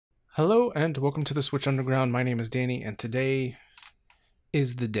Hello and welcome to the Switch Underground. My name is Danny and today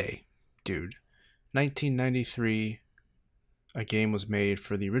is the day, dude. 1993, a game was made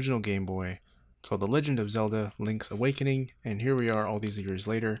for the original Game Boy called The Legend of Zelda Link's Awakening, and here we are all these years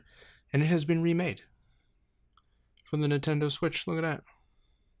later, and it has been remade for the Nintendo Switch. Look at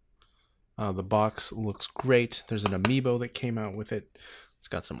that. The box looks great. There's an amiibo that came out with it. It's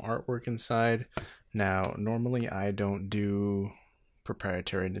got some artwork inside. Now, normally I don't do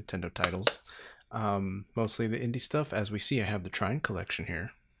proprietary Nintendo titles, mostly the indie stuff. As we see, I have the Trine collection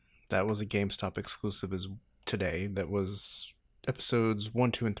here. That was a GameStop exclusive as today. That was episodes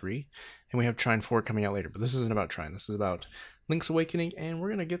 1, 2, and 3, and we have Trine 4 coming out later, but this isn't about Trine. This is about Link's Awakening, and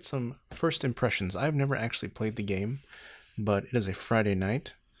we're gonna get some first impressions. I've never actually played the game, but it is a Friday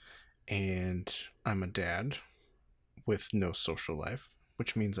night and I'm a dad with no social life,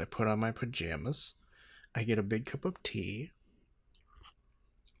 which means I put on my pajamas, I get a big cup of tea,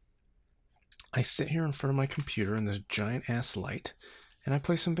 I sit here in front of my computer in this giant ass light, and I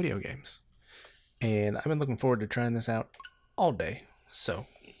play some video games. And I've been looking forward to trying this out all day. So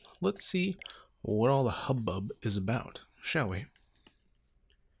let's see what all the hubbub is about, shall we?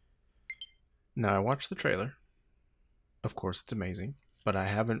 Now, I watched the trailer. Of course, it's amazing, but I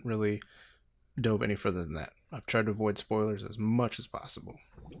haven't really dove any further than that. I've tried to avoid spoilers as much as possible.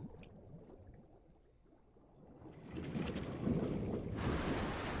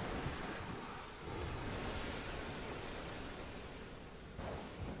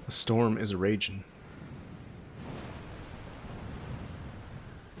 The storm is raging.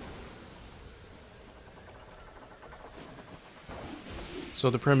 So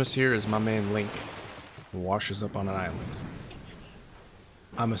the premise here is my man Link washes up on an island.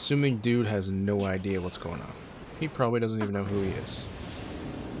 I'm assuming dude has no idea what's going on. He probably doesn't even know who he is.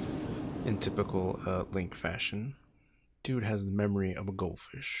 In typical Link fashion, dude has the memory of a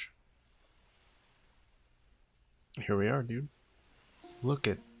goldfish. Here we are, dude. Look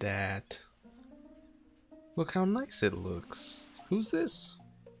at that. Look how nice it looks. Who's this?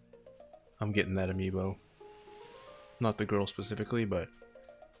 I'm getting that amiibo. Not the girl specifically, but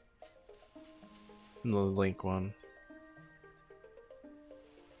the Link one.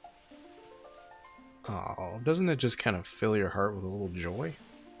 Oh, doesn't it just kind of fill your heart with a little joy?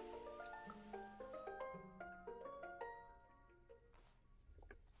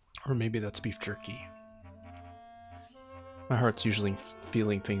 Or maybe that's beef jerky. My heart's usually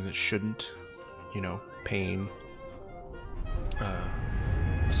feeling things it shouldn't. You know, pain,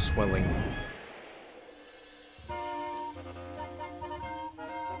 swelling.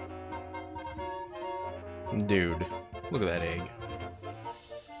 Dude, look at that egg.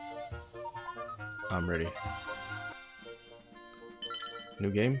 I'm ready.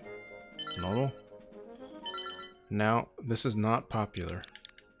 New game? Normal? Now, this is not popular.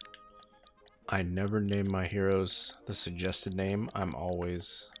 I never name my heroes the suggested name. I'm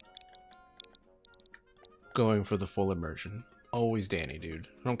always going for the full immersion. Always Danny, dude.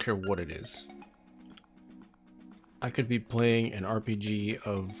 I don't care what it is. I could be playing an RPG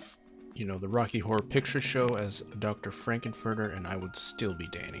of, you know, the Rocky Horror Picture Show as Dr. Frankenfurter, and I would still be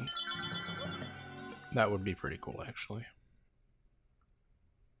Danny. That would be pretty cool, actually.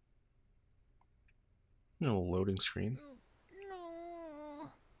 A little loading screen.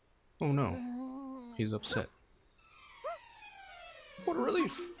 Oh no. He's upset. What a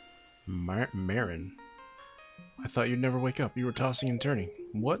relief! Marin. I thought you'd never wake up. You were tossing and turning.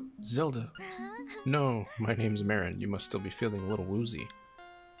 What? Zelda? No, my name's Marin. You must still be feeling a little woozy.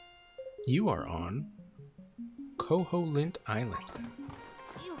 You are on Koholint Island.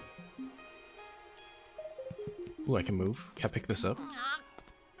 Ooh, I can move. Can I pick this up?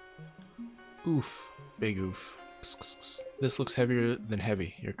 Oof. Big oof. This looks heavier than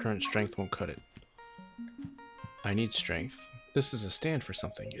heavy. Your current strength won't cut it. I need strength. This is a stand for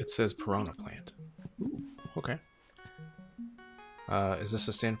something. It says Piranha Plant. Ooh, okay. Is this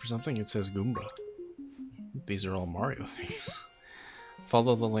a stand for something? It says Goomba. These are all Mario things.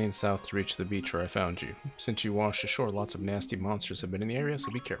 Follow the lane south to reach the beach where I found you. Since you washed ashore, lots of nasty monsters have been in the area,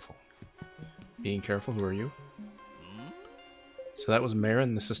 so be careful. Being careful, who are you? So that was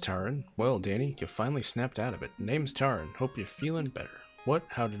Marin, this is Taran. Well, Danny, you finally snapped out of it. Name's Taran. Hope you're feeling better. What?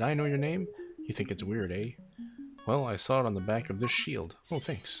 How did I know your name? You think it's weird, eh? Well, I saw it on the back of this shield. Oh,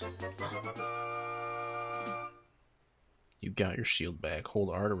 thanks. You got your shield back. Hold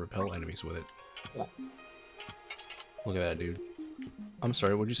R to repel enemies with it. Look at that, dude. I'm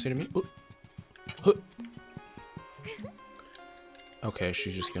sorry, what'd you say to me? Ooh. Okay,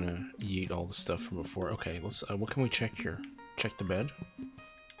 she's just gonna yeet all the stuff from before. Okay, let's, what can we check here? Check the bed.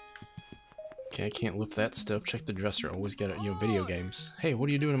 Okay, I can't lift that stuff. Check the dresser. Always get it. You know, video games. Hey, what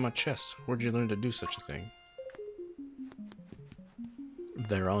are you doing in my chest? Where'd you learn to do such a thing?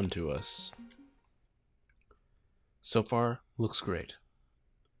 They're on to us. So far, looks great.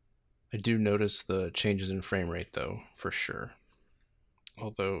 I do notice the changes in frame rate, though, for sure.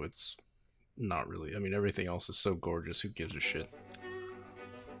 Although it's not really. I mean, everything else is so gorgeous. Who gives a shit?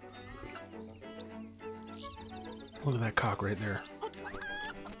 Look at that cock right there.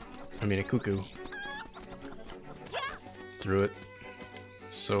 I mean, a cuckoo. Threw it.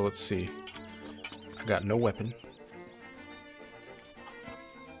 So let's see. I got no weapon.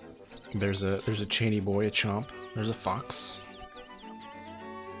 There's a chainy boy, a chomp. There's a fox.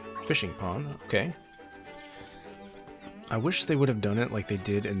 Fishing pond. Okay. I wish they would have done it like they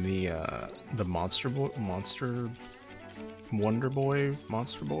did in the Monster Boy Wonder Boy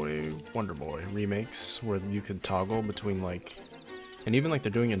remakes, where you could toggle between like. And even like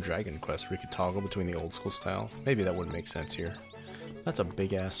they're doing in Dragon Quest, where you could toggle between the old school style. Maybe that wouldn't make sense here. That's a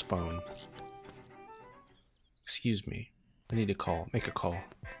big ass phone. Excuse me. I need to call. Make a call.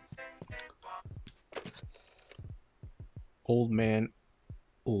 Old man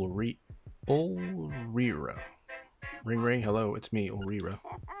Ulrira. Ring ring. Hello, it's me, Ulrira.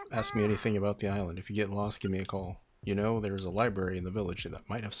 Ask me anything about the island. If you get lost, give me a call. You know, there's a library in the village that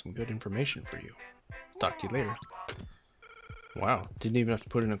might have some good information for you. Talk to you later. Wow, didn't even have to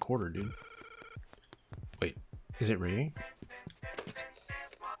put in a quarter, dude. Wait, is it ringing?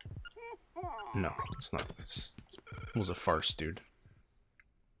 No, it's not. It was a farce, dude.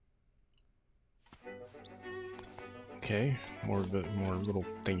 Okay, more little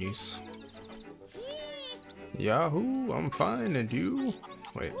thingies. Yahoo, I'm fine, and you?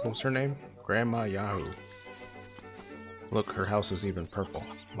 Wait, what's her name? Grandma Yahoo. Look, her house is even purple,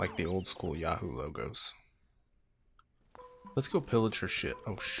 like the old school Yahoo logos. Let's go pillage her shit.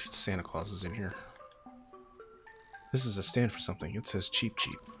 Oh shit, Santa Claus is in here. This is a stand for something. It says cheap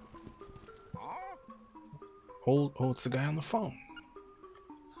cheap. Oh, it's the guy on the phone.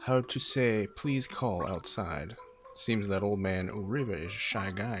 How to say, please call outside. It seems that old man Uriba is a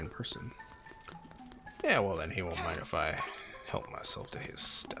shy guy in person. Yeah, well then he won't mind if I help myself to his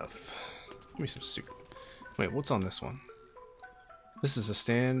stuff. Give me some soup. Wait, what's on this one? This is a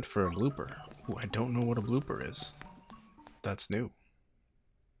stand for a blooper. Ooh, I don't know what a blooper is. That's new.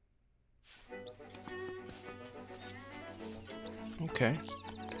 Okay.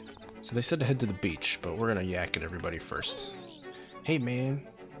 So they said to head to the beach, but we're gonna yak at everybody first. Hey man,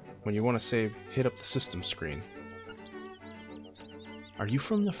 when you want to save, hit up the system screen. Are you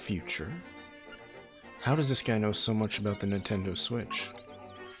from the future? How does this guy know so much about the Nintendo Switch?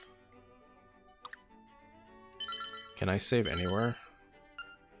 Can I save anywhere?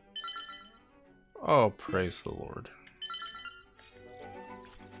 Oh, praise the Lord.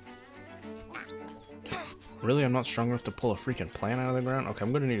 Really? I'm not strong enough to pull a freaking plant out of the ground? Okay,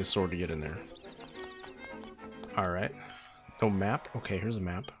 I'm gonna need a sword to get in there. Alright. No map? Okay, here's a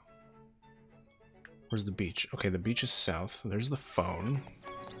map. Where's the beach? Okay, the beach is south. There's the phone.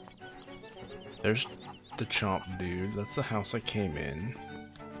 There's the chomp dude. That's the house I came in.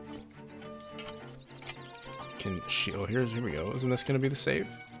 Can she... Oh, here we go. Isn't this gonna be the save?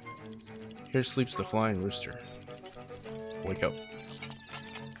 Here sleeps the flying rooster. Wake up.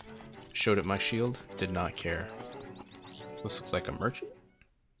 Showed it my shield. Did not care. This looks like a merchant.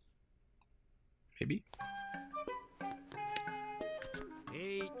 Maybe.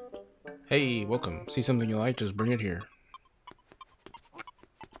 Hey, welcome. See something you like? Just bring it here.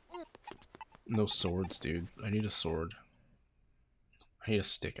 No swords, dude. I need a sword. I need a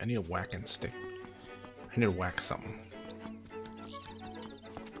stick. I need a whacking stick. I need to whack something.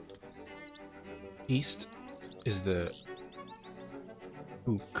 East is the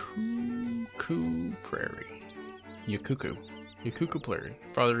Ukuku Prairie. Ukuku Prairie.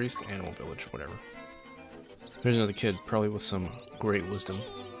 Farther east, Animal Village, whatever. There's another kid, probably with some great wisdom.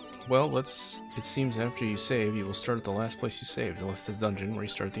 Well, it seems after you save, you will start at the last place you saved, unless it's the dungeon where you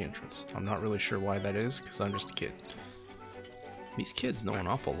start the entrance. I'm not really sure why that is, because I'm just a kid. These kids know an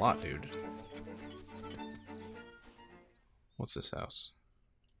awful lot, dude. What's this house?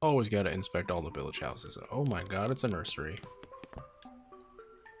 Always gotta inspect all the village houses. Oh my god, it's a nursery.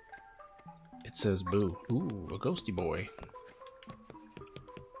 It says boo. Ooh, a ghosty boy.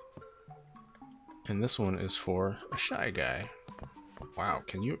 And this one is for a shy guy. Wow,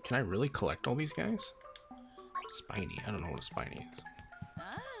 can I really collect all these guys? Spiny, I don't know what a spiny is.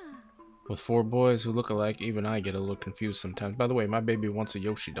 With 4 boys who look alike, even I get a little confused sometimes. By the way, my baby wants a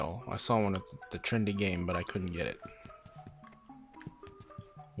Yoshi doll. I saw one at the trendy game, but I couldn't get it.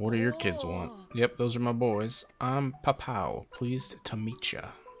 What do your kids want? Yep, those are my boys. I'm Papow. Pleased to meet ya.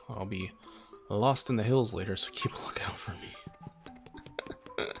 I'll be lost in the hills later, so keep a lookout for me.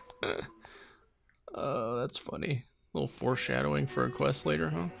 Oh, that's funny. A little foreshadowing for a quest later,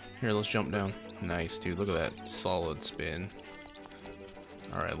 huh? Here, let's jump down. Nice, dude. Look at that solid spin.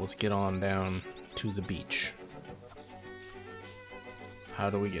 Alright, let's get on down to the beach. How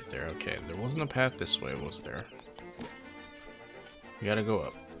do we get there? Okay, there wasn't a path this way, was there? We gotta go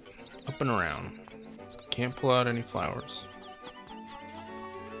up. Up and around. Can't pull out any flowers.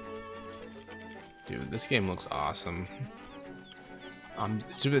 Dude, this game looks awesome.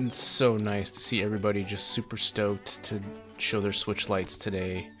 It's been so nice to see everybody just super stoked to show their Switch lights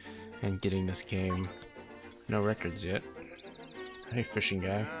today and getting this game. No records yet. Hey, fishing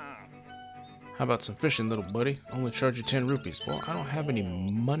guy. How about some fishing, little buddy? Only charge you 10 rupees. Well, I don't have any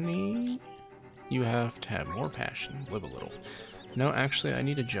money. You have to have more passion. Live a little. No, actually, I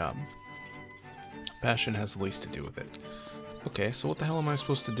need a job. Passion has the least to do with it. Okay, so what the hell am I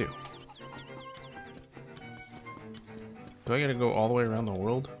supposed to do? Do I gotta go all the way around the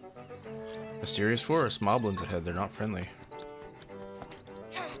world? Mysterious forest, moblins ahead, they're not friendly.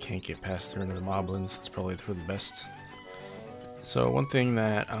 Can't get past there into the moblins, that's probably for the best. So one thing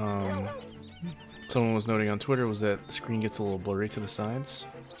that someone was noting on Twitter was that the screen gets a little blurry to the sides.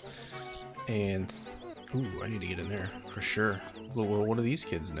 And, ooh, I need to get in there, for sure. Well, what do these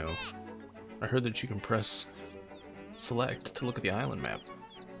kids know? I heard that you can press select to look at the island map.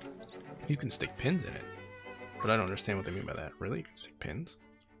 You can stick pins in it. But I don't understand what they mean by that. Really? You can stick pins?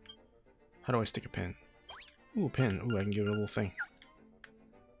 How do I stick a pin? Ooh, a pin. Ooh, I can give it a little thing.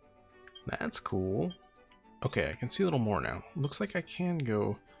 That's cool. Okay, I can see a little more now. Looks like I can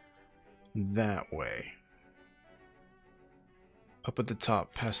go that way. Up at the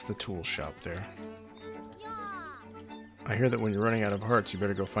top, past the tool shop there. I hear that when you're running out of hearts, you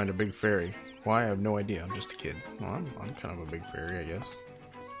better go find a big fairy. Why? I have no idea. I'm just a kid. Well, I'm kind of a big fairy, I guess.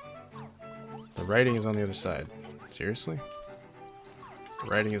 The writing is on the other side. Seriously? The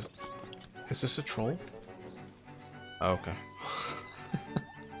writing is... Is this a troll? Oh, okay.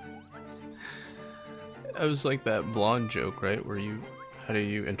 It was like that blonde joke, right? Where you... How do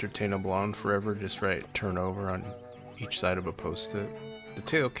you entertain a blonde forever? Just write turn over on each side of a post-it. The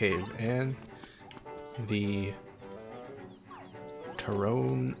Tail Cave and the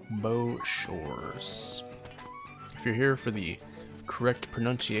Taronbo Shores. If you're here for the correct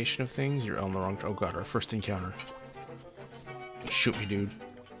pronunciation of things, you're on the wrong... Oh god, our first encounter. Shoot me, dude.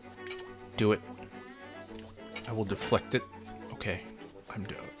 Do it. I will deflect it. Okay.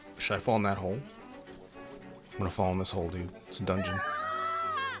 Should I fall in that hole? I'm gonna fall in this hole, dude. It's a dungeon.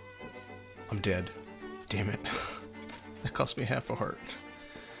 I'm dead. Damn it. That cost me half a heart.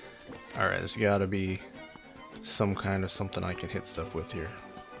 Alright, there's gotta be some kind of something I can hit stuff with here.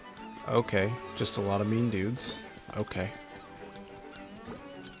 Okay. Just a lot of mean dudes. Okay.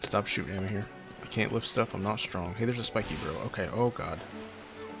 Stop shooting at me here. I can't lift stuff. I'm not strong. Hey, there's a spiky bro. Okay. Oh, God.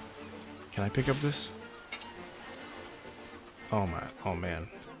 Can I pick up this? Oh, my. Oh, man.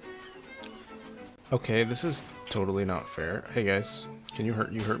 Okay, this is totally not fair. Hey, guys. Can you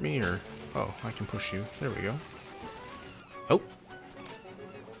hurt me, or... Oh, I can push you. There we go. Oh.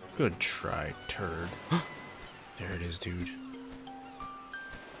 Good try, turd. There it is, dude.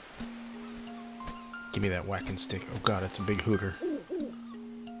 Give me that whacking stick. Oh, God, it's a big hooter.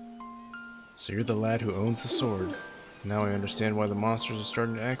 So you're the lad who owns the sword. Now I understand why the monsters are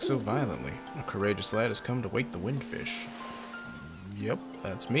starting to act so violently. A courageous lad has come to wake the windfish. Yep,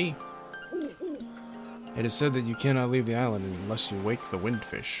 that's me. It is said that you cannot leave the island unless you wake the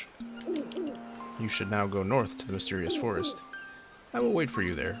windfish. You should now go north to the mysterious forest. I will wait for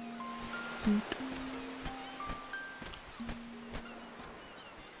you there.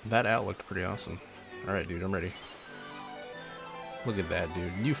 That owl looked pretty awesome. Alright, dude, I'm ready. Look at that,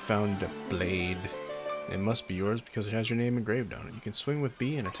 dude. You found a blade. It must be yours because it has your name engraved on it. You can swing with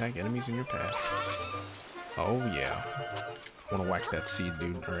B and attack enemies in your path. Oh, yeah. I want to whack that seed,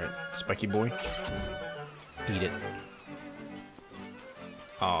 dude. Alright, spiky boy. Eat it.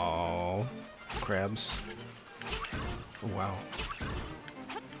 Oh, crabs. Oh, wow.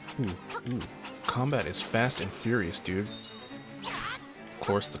 Ooh. Combat is fast and furious, dude. Of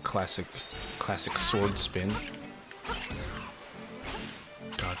course, the classic sword spin.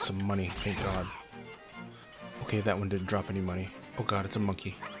 God, some money. Thank God. Okay, that one didn't drop any money. Oh God, it's a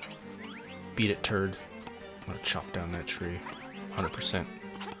monkey. Beat it, turd. I'm gonna chop down that tree. 100%.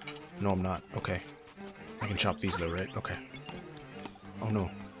 No, I'm not. Okay. I can chop these though, right? Okay. Oh no.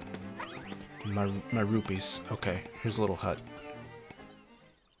 My rupees. Okay, here's a little hut.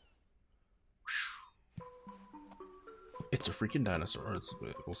 It's a freaking dinosaur.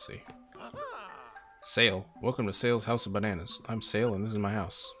 We'll see. Sail. Welcome to Sail's House of Bananas. I'm Sail and this is my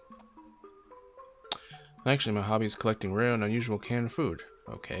house. Actually, my hobby is collecting rare and unusual canned food.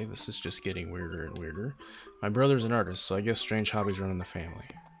 Okay, this is just getting weirder and weirder. My brother's an artist, so I guess strange hobbies run in the family.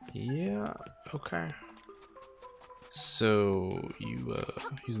 Yeah, okay. So, you,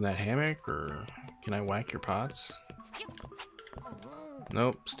 using that hammock, or can I whack your pots?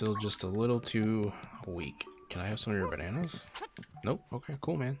 Nope, still just a little too weak. Can I have some of your bananas? Nope, okay,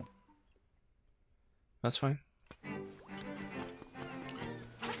 cool, man. That's fine.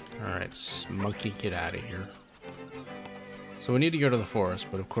 Alright, monkey, get out of here. So we need to go to the forest,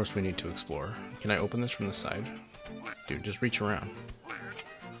 but of course we need to explore. Can I open this from the side? Dude, just reach around.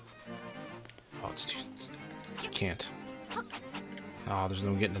 Oh, it's too... You can't. Oh, there's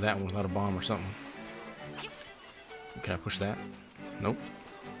no getting to that one without a bomb or something. Can I push that? Nope.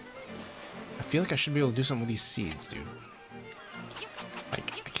 I feel like I should be able to do something with these seeds, dude.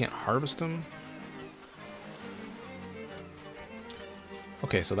 Like, I can't harvest them?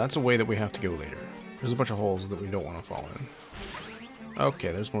 Okay, so that's a way that we have to go later. There's a bunch of holes that we don't want to fall in.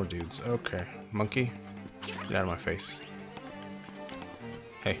 Okay, there's more dudes. Okay. Monkey, get out of my face.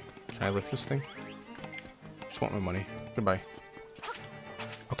 Hey, can I lift this thing? Just want my money. Goodbye.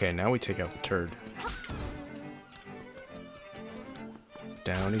 Okay, now we take out the turd.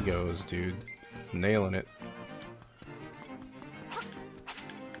 Down he goes, dude. Nailing it.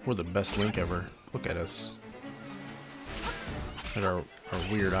 We're the best Link ever. Look at us. At our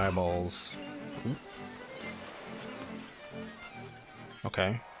weird eyeballs. Ooh.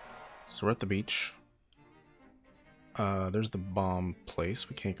 Okay. So we're at the beach. There's the bomb place.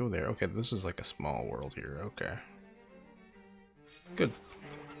 We can't go there. Okay, this is like a small world here. Okay. Good.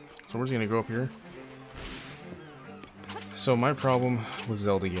 So we're just gonna go up here. So my problem with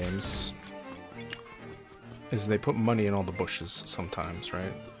Zelda games is they put money in all the bushes sometimes,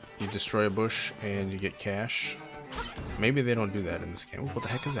 right? You destroy a bush and you get cash. Maybe they don't do that in this game. What the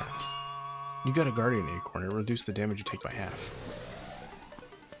heck is that? You got a guardian acorn. It reduces the damage you take by half.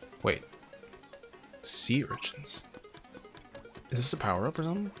 Wait. Sea urchins. Is this a power-up or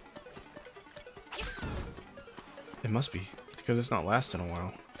something? It must be, because it's not lasting a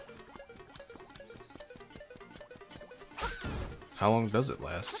while. How long does it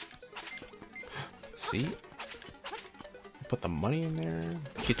last? See? Put the money in there.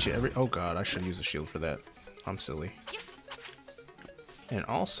 Get you every... Oh god, I should use a shield for that. I'm silly. And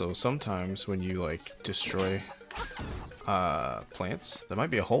also, sometimes when you, like, destroy plants, there might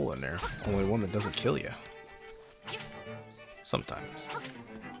be a hole in there. Only one that doesn't kill you. Sometimes.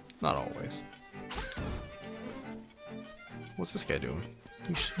 Not always. What's this guy doing?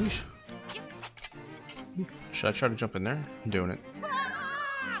 Should I try to jump in there? I'm doing it.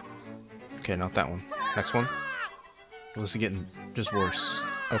 Okay, not that one. Next one. Well, this is getting just worse.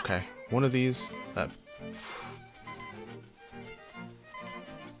 Okay, one of these. That.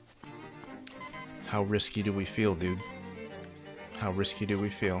 How risky do we feel, dude? How risky do we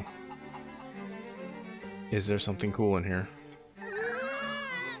feel? Is there something cool in here?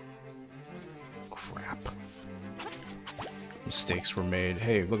 Crap. Mistakes were made.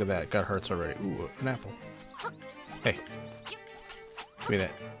 Hey, look at that. Got hearts already. Ooh, an apple. Hey. Give me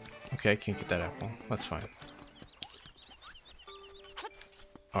that. Okay, I can't get that apple. That's fine.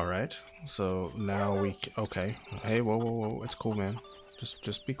 Alright. So now we... Okay. Hey, whoa, whoa, whoa. It's cool, man.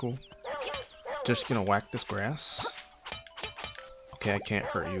 Just be cool. Just gonna whack this grass. Okay, I can't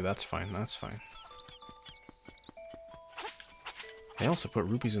hurt you. That's fine. That's fine. They also put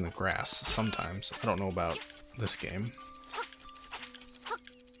rupees in the grass sometimes. I don't know about this game.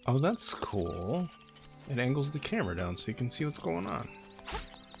 Oh, that's cool. It angles the camera down so you can see what's going on.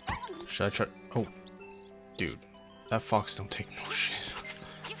 Should I try... Oh. Dude. That fox don't take no shit.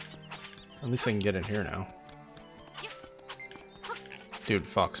 At least I can get in here now. Dude,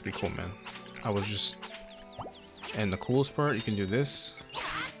 fox, be cool, man. I was just... And the coolest part, you can do this.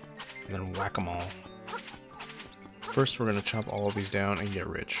 And then whack them all. First, we're gonna chop all of these down and get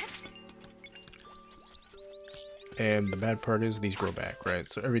rich. And the bad part is these grow back,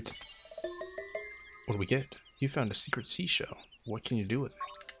 right? So every... What do we get? You found a secret seashell. What can you do with it?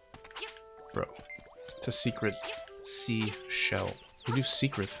 Bro. It's a secret seashell. You do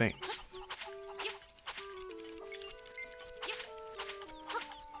secret things.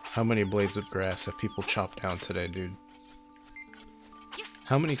 How many blades of grass have people chopped down today, dude?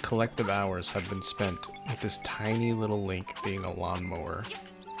 How many collective hours have been spent with this tiny little Link being a lawnmower?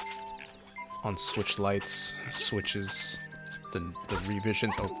 On switch lights, switches, the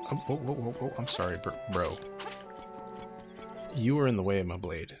revisions. Oh, I'm sorry, bro. You were in the way of my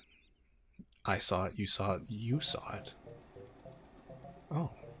blade. I saw it, you saw it, you saw it. Oh,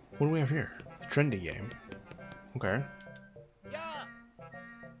 what do we have here? Trendy game. Okay.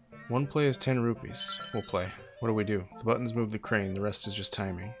 One play is 10 rupees. We'll play. What do we do? The buttons move the crane. The rest is just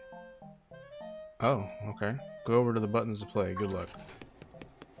timing. Oh, okay. Go over to the buttons to play. Good luck.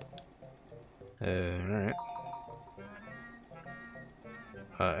 Alright.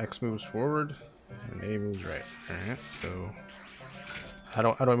 X moves forward, and A moves right. Alright, so... How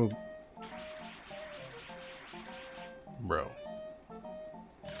do I move? Bro.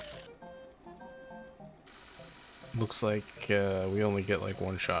 Looks like we only get like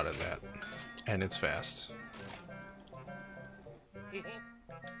one shot at that. And it's fast.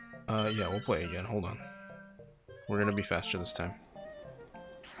 Yeah, we'll play again. Hold on. We're gonna be faster this time.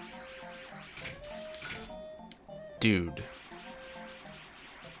 Dude.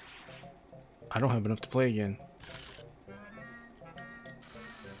 I don't have enough to play again.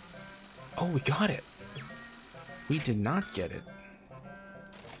 Oh, we got it. We did not get it.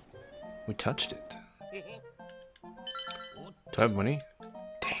 We touched it. Do I have money?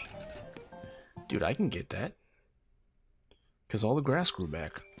 Dang. Dude, I can get that. Because all the grass grew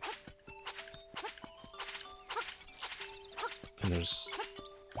back. And there's...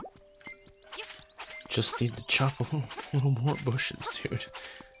 Just need to chop a little more bushes, dude.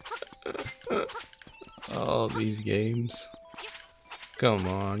 Oh, these games. Come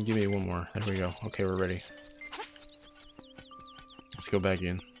on, give me one more. There we go. Okay, we're ready. Let's go back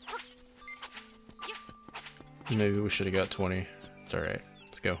in. Maybe we should have got 20. It's alright.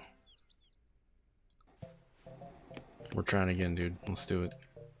 Let's go. We're trying again, dude. Let's do it.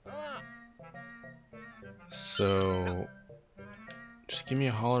 So... Just give me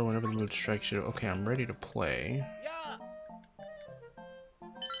a holler whenever the mood strikes you. Okay, I'm ready to play.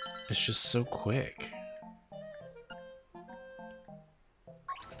 It's just so quick.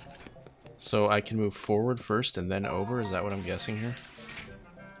 So I can move forward first and then over? Is that what I'm guessing here?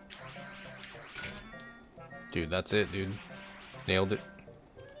 Dude, that's it, dude. Nailed it.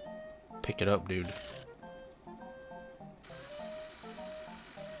 Pick it up, dude.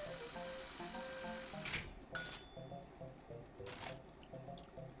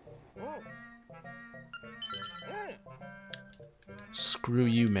 Screw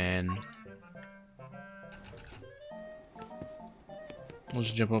you, man. We'll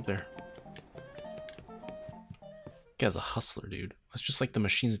just jump up there. Guy's a hustler, dude. That's just like the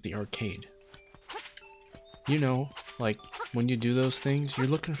machines at the arcade. You know, like, when you do those things, you're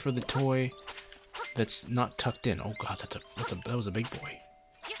looking for the toy that's not tucked in. Oh god, that was a big boy.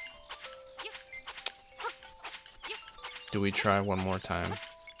 Do we try one more time?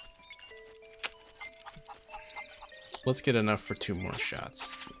 Let's get enough for 2 more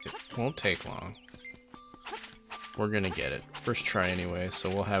shots. It won't take long. We're gonna get it. First try anyway, so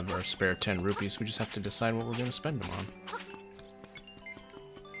we'll have our spare 10 rupees. We just have to decide what we're gonna spend them on.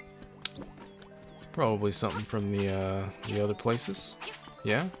 Probably something from the other places.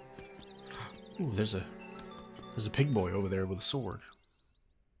 Yeah? Ooh, there's a pig boy over there with a sword.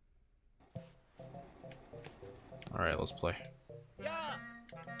 Alright, let's play.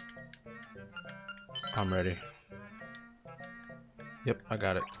 I'm ready. Yep, I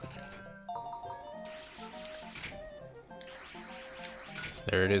got it.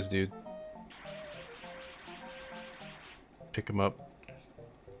 There it is, dude. Pick him up.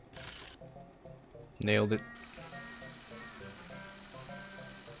 Nailed it.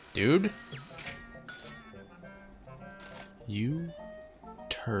 Dude? You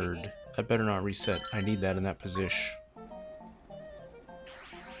turd. I better not reset. I need that in that position.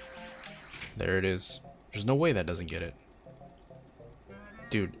 There it is. There's no way that doesn't get it.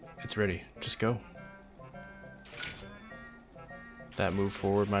 Dude, it's ready. Just go. That move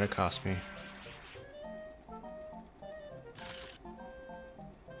forward might have cost me.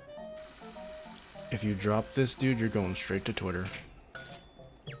 If you drop this, dude, you're going straight to Twitter.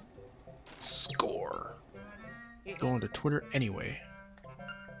 Score. Going to Twitter anyway.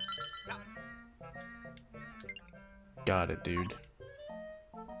 Got it, dude.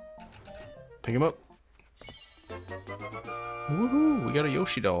 Pick him up. Woohoo! We got a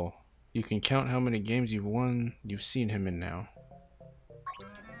Yoshi doll. You can count how many games you've seen him in now.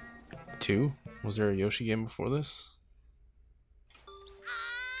 2? Was there a Yoshi game before this?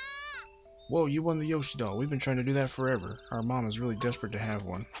 Whoa, you won the Yoshi doll. We've been trying to do that forever. Our mom is really desperate to have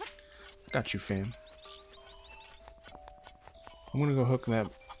one. Got you, fam. I'm gonna go hook that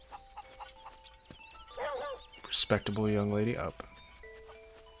respectable young lady up.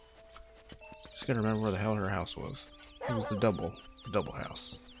 Just gotta remember where the hell her house was. It was the double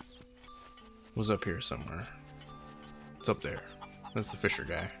house. It was up here somewhere. It's up there. That's the Fisher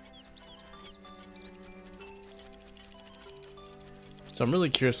guy. So I'm really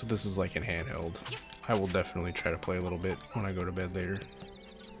curious what this is like in handheld. I will definitely try to play a little bit when I go to bed later.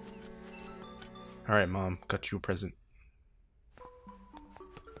 Alright, Mom, got you a present.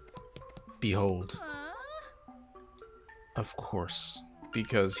 Behold. Of course,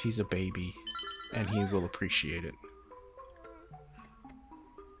 because he's a baby, and he will appreciate it.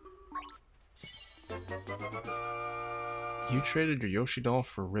 You traded your Yoshi doll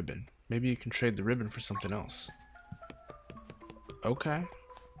for a ribbon. Maybe you can trade the ribbon for something else. Okay.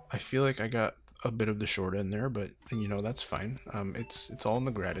 I feel like I got a bit of the short end there, but you know, that's fine. It's all in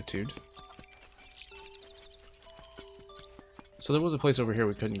the gratitude. So there was a place over here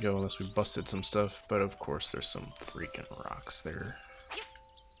we couldn't go unless we busted some stuff, but of course there's some freaking rocks there.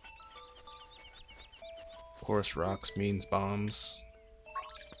 Of course, rocks means bombs.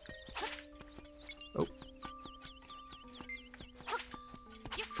 Oh.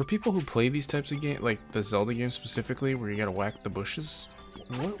 For people who play these types of games, like the Zelda games specifically, where you gotta whack the bushes,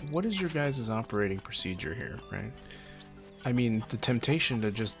 what is your guys' operating procedure here, right? I mean, the temptation to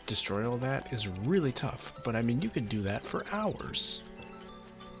just destroy all that is really tough, but I mean, you could do that for hours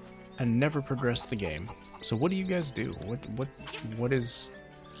and never progress the game. So what do you guys do?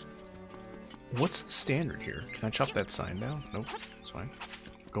 What's the standard here? Can I chop that sign down? Nope, it's fine.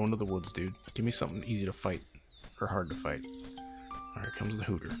 Go into the woods, dude. Give me something easy to fight, or hard to fight. Alright, comes the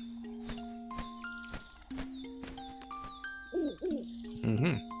hooter.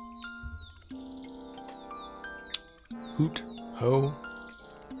 Hoot, ho.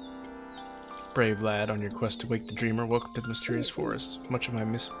 Brave lad, on your quest to wake the dreamer, welcome to the mysterious forest. Much of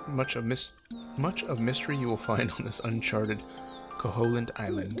mystery you will find on this uncharted Koholint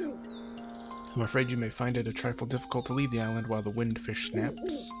Island. I'm afraid you may find it a trifle difficult to leave the island while the windfish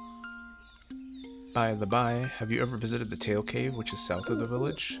snaps. By the by, have you ever visited the Tail Cave, which is south of the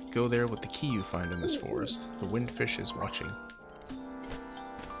village? Go there with the key you find in this forest. The windfish is watching.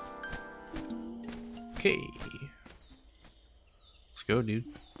 Okay. Let's go, dude.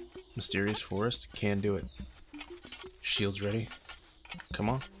 Mysterious forest, can do it. Shields ready. Come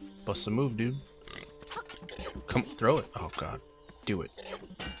on, bust a move, dude. Come, throw it. Oh god, do it.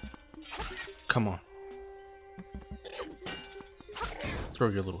 Come on. Throw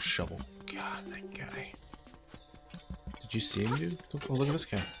your little shovel. God, that guy. Did you see him, dude? Oh, look at this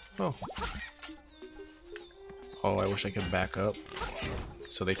guy. Oh. Oh, I wish I could back up.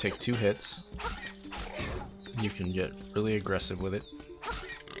 So they take 2 hits. You can get really aggressive with it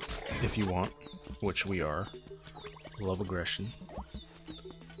if you want, which we are. Love aggression.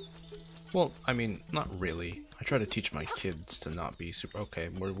 Well, I mean, not really. I try to teach my kids to not be super... Okay,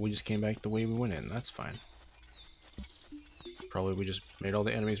 we just came back the way we went in. That's fine. Probably we just made all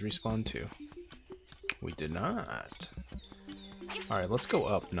the enemies respawn too. We did not. Alright, let's go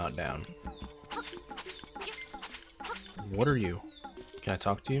up, not down. What are you? Can I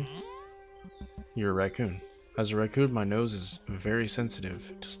talk to you? You're a raccoon. As a raccoon, my nose is very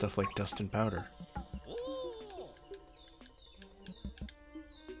sensitive to stuff like dust and powder.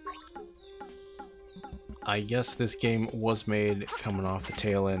 I guess this game was made coming off the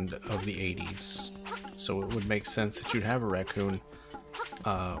tail end of the 80s, so it would make sense that you'd have a raccoon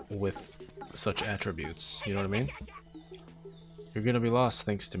with such attributes, you know what I mean? You're gonna be lost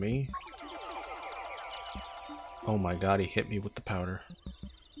thanks to me. Oh my god, he hit me with the powder.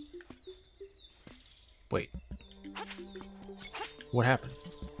 Wait. What happened?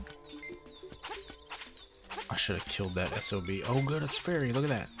 I should have killed that SOB. Oh good, it's Fairy, look at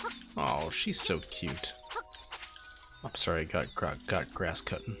that. Oh, she's so cute. I'm sorry, got grass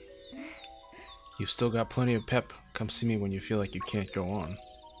cutting. You've still got plenty of pep. Come see me when you feel like you can't go on.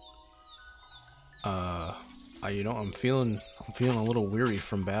 You know, I'm feeling a little weary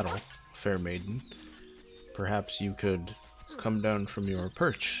from battle, fair maiden. Perhaps you could come down from your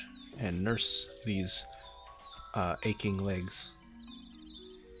perch and nurse these aching legs.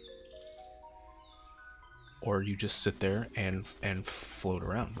 Or you just sit there and float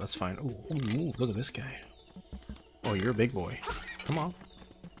around. That's fine. Ooh, ooh, look at this guy. Oh, you're a big boy. Come on.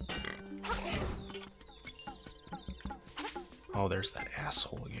 Oh, there's that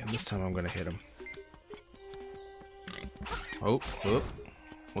asshole again. This time I'm gonna hit him. Oh, whoop.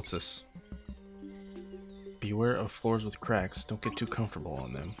 What's this? Beware of floors with cracks. Don't get too comfortable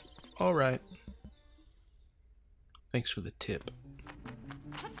on them. Alright. Thanks for the tip.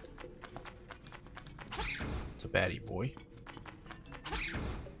 It's a baddie boy.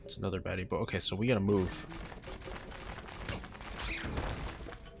 It's another baddie boy. Okay, so we gotta move.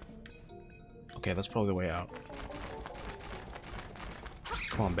 Okay, that's probably the way out.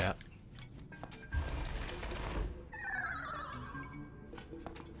 Come on, bat.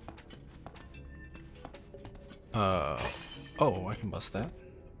 Oh, I can bust that.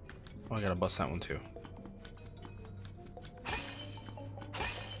 Oh, I gotta bust that one too.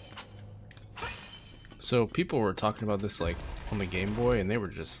 So people were talking about this like on the Game Boy, and they were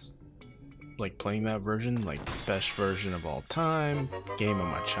just like playing that version, like best version of all time, game of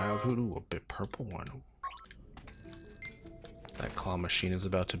my childhood. Ooh, a bit purple one. That claw machine is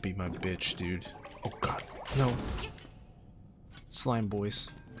about to be my bitch, dude. Oh god, no. Slime boys.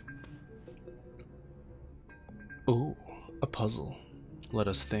 Ooh, a puzzle. Let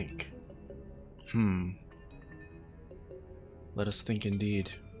us think. Let us think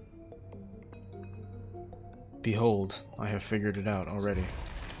indeed. Behold, I have figured it out already.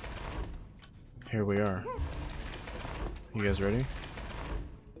 Here we are. You guys ready?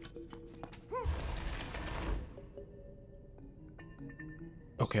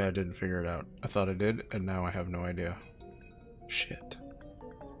 Okay, I didn't figure it out. I thought I did, and now I have no idea. Shit.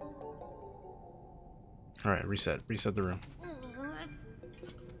 Alright, reset. Reset the room.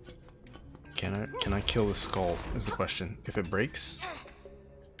 Can I kill the skull, is the question. If it breaks...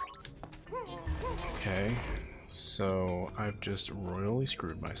 Okay, so I've just royally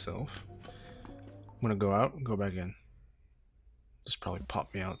screwed myself. I'm gonna go out and go back in. Just probably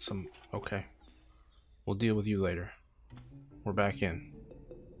pop me out some... Okay. We'll deal with you later. We're back in.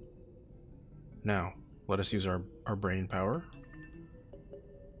 Now, let us use our brain power.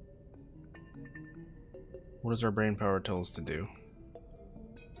 What does our brain power tell us to do?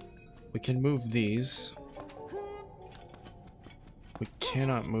 We can move these. We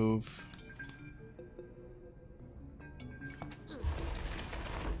cannot move...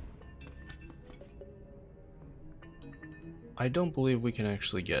 I don't believe we can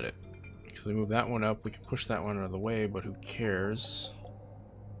actually get it. Because we move that one up, we can push that one out of the way, but who cares?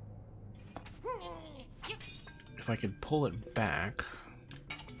 If I can pull it back...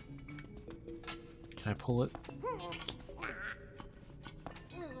 Can I pull it?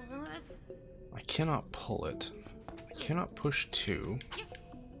 I cannot pull it. I cannot push 2.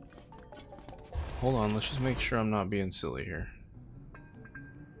 Hold on, let's just make sure I'm not being silly here.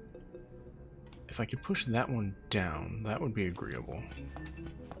 If I could push that one down, that would be agreeable.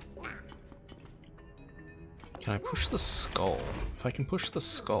 Can I push the skull? If I can push the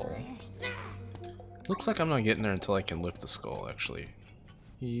skull... Looks like I'm not getting there until I can lift the skull, actually.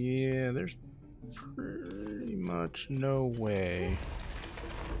 Yeah, there's pretty much no way.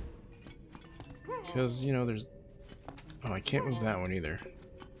 Because, you know, there's... Oh, I can't move that one either.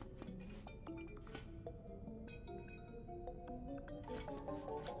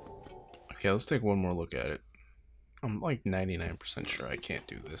 Okay, let's take one more look at it. I'm like 99% sure I can't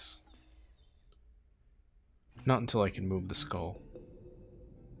do this. Not until I can move the skull.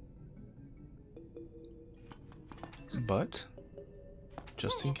 But,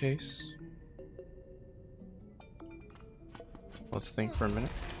 just in case, let's think for a minute.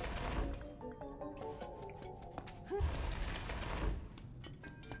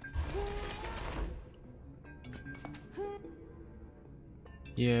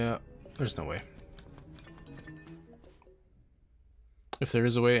 Yeah, there's no way. If there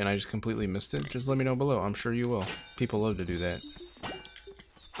is a way and I just completely missed it, just let me know below. I'm sure you will. People love to do that.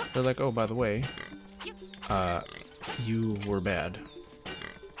 They're like, oh, by the way, you were bad.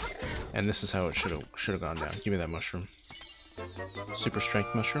 And this is how it should have gone down. Give me that mushroom. Super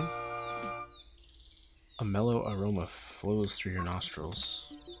strength mushroom. A mellow aroma flows through your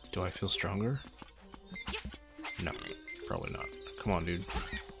nostrils. Do I feel stronger? No, probably not. Come on, dude.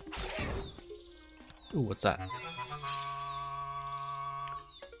 Ooh, what's that?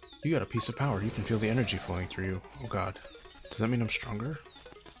 You got a piece of power. You can feel the energy flowing through you. Oh god. Does that mean I'm stronger?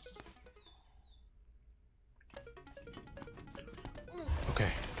 Okay.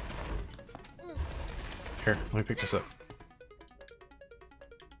 Here, let me pick this up.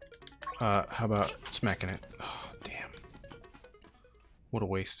 How about smacking it? Oh, damn. What a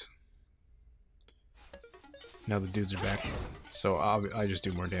waste. Now the dudes are back. So I just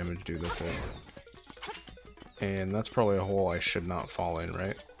do more damage, dude. That's it. And that's probably a hole I should not fall in,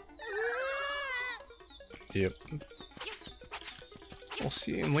 right? Yep. Well,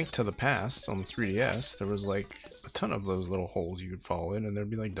 see, in Link to the Past on the 3DS, there was like a ton of those little holes you could fall in, and there'd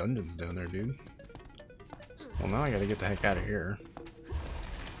be like dungeons down there, dude. Well, now I gotta get the heck out of here.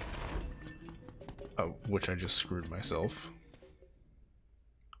 Oh, which I just screwed myself.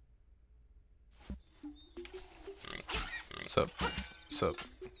 What's up? What's up?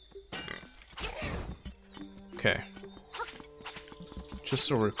 Okay. Just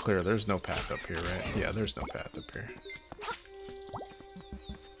so we're clear, there's no path up here, right? Yeah, there's no path up here.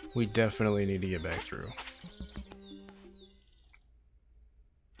 We definitely need to get back through.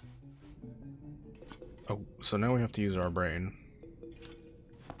 Oh, so now we have to use our brain.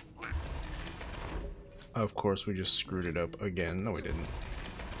 Of course, we just screwed it up again. No, we didn't.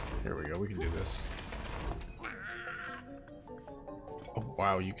 Here we go, we can do this.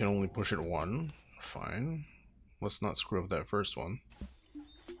 Wow, you can only push it one. Fine. Let's not screw up that first one.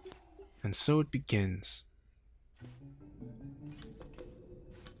 And so it begins.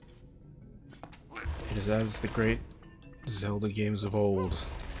 It is as the great Zelda games of old.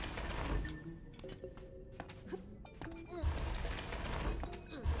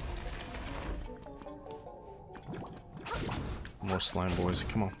 More slime boys,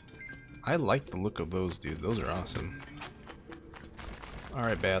 come on. I like the look of those, dude. Those are awesome.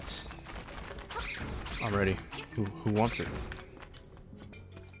 Alright, bats. I'm ready. Who wants it?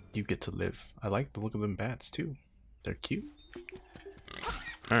 You get to live. I like the look of them bats, too. They're cute.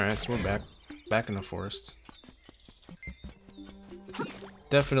 Alright, so we're back in the forest.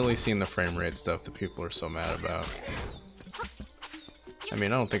 Definitely seeing the frame rate stuff that people are so mad about. I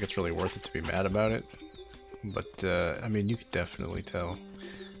mean, I don't think it's really worth it to be mad about it. But, I mean, you can definitely tell.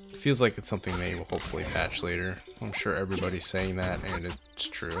 It feels like it's something they will hopefully patch later. I'm sure everybody's saying that, and it's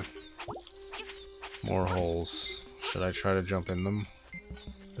true. More holes. Should I try to jump in them?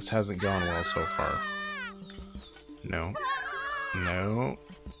 This hasn't gone well so far. No. No.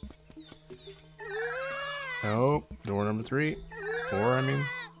 Nope. Door number 3. 4, I mean.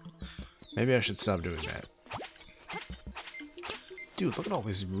 Maybe I should stop doing that. Dude, look at all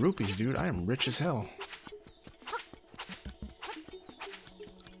these rupees, dude. I am rich as hell.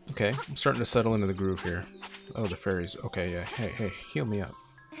 Okay, I'm starting to settle into the groove here. Oh, the fairies. Okay, yeah. Hey, heal me up.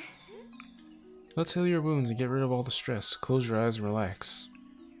 Let's heal your wounds and get rid of all the stress. Close your eyes and relax.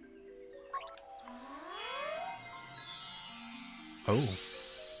 Oh.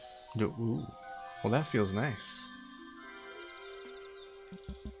 Ooh. Well, that feels nice.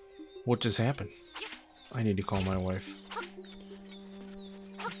 What just happened? I need to call my wife.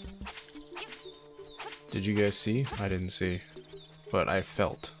 Did you guys see? I didn't see. But I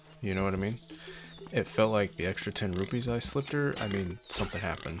felt. You know what I mean? It felt like the extra 10 rupees I slipped her. I mean, something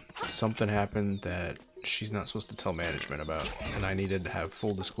happened. Something happened that she's not supposed to tell management about. And I needed to have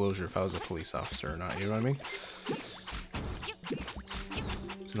full disclosure if I was a police officer or not. You know what I mean?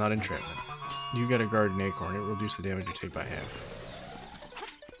 It's not entrapment. You got a garden acorn. It will reduce the damage you take by half.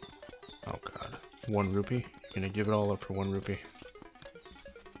 Oh god. 1 rupee? You're gonna give it all up for 1 rupee?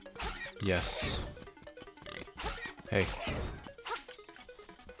 Yes. Hey.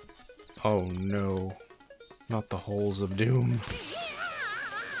 Oh no. Not the holes of doom.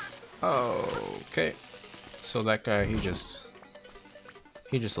 Oh, okay. So that guy, he just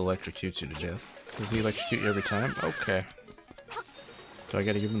electrocutes you to death. Does he electrocute you every time? Okay. Do I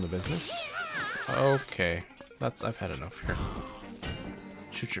gotta give him the business? Okay. I've had enough here.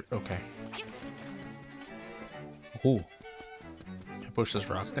 Shoot your, okay. Ooh. Can I push this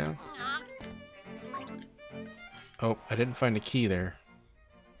rock down? Oh, I didn't find a key there.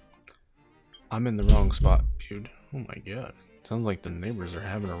 I'm in the wrong spot, dude. Oh my god. Sounds like the neighbors are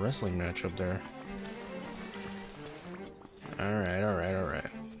having a wrestling match up there. Alright.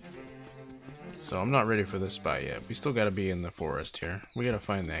 So I'm not ready for this spot yet. We still gotta be in the forest here. We gotta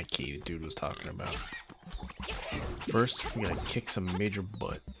find that key the dude was talking about. First, we gotta kick some major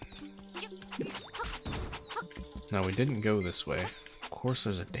butt. Now, we didn't go this way. Of course,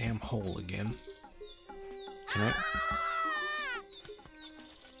 there's a damn hole again. Can I...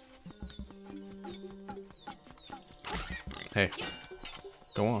 Hey,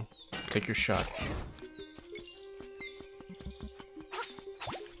 go on. Take your shot.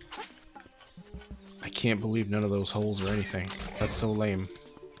 I can't believe none of those holes or anything. That's so lame.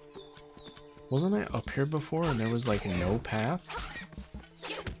 Wasn't I up here before and there was like no path?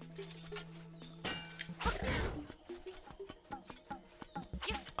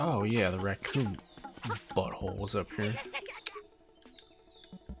 Oh yeah, the raccoon butthole was up here.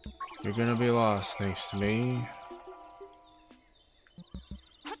 You're gonna be lost thanks to me.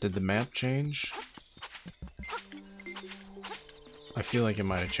 Did the map change? I feel like it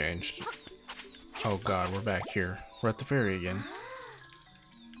might have changed. Oh god, we're back here. We're at the ferry again.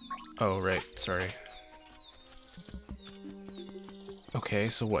 Oh, right, sorry. Okay,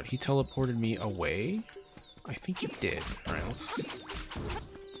 so what? He teleported me away? I think he did. Alright, let's...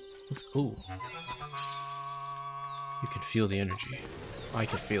 Ooh. You can feel the energy. I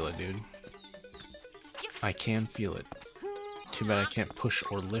can feel it, dude. I can feel it. Too bad I can't push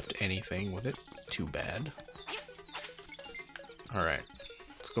or lift anything with it. Too bad. Alright,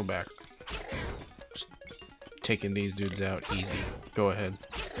 let's go back. Just taking these dudes out easy. Go ahead.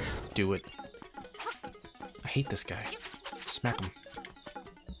 Do it. I hate this guy. Smack him.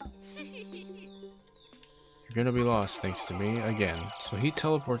 You're gonna be lost thanks to me again. So he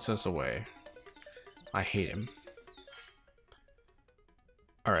teleports us away. I hate him.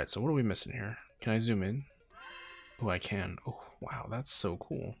 Alright, so what are we missing here? Can I zoom in? Oh, I can. Oh, wow, that's so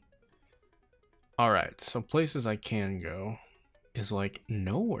cool. Alright, so places I can go is like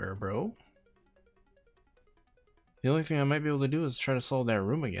nowhere, bro. The only thing I might be able to do is try to solve that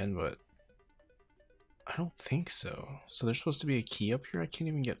room again, but I don't think so. So there's supposed to be a key up here. I can't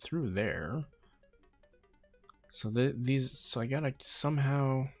even get through there. So so I gotta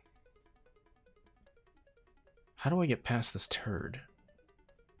somehow... How do I get past this turd?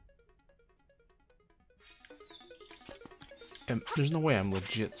 And there's no way I'm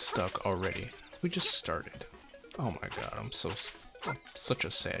legit stuck already. We just started. Oh my god, I'm such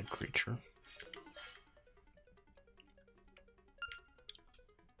a sad creature.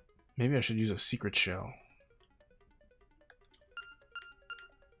 Maybe I should use a secret shell.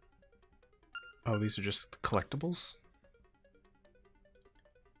 Oh, these are just collectibles?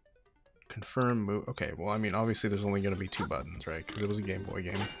 Confirm move. Okay, well, I mean, obviously there's only going to be 2 buttons, right? Because it was a Game Boy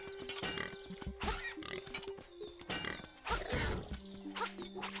game.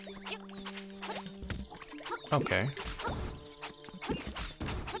 Okay.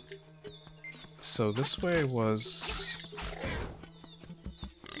 So this way was...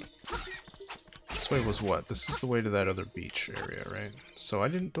 This way was what? This is the way to that other beach area, right? So I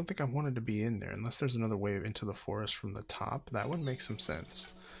don't think I wanted to be in there, unless there's another way into the forest from the top. That would make some sense.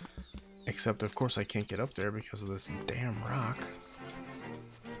 Except, of course, I can't get up there because of this damn rock.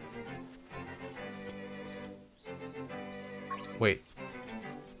 Wait.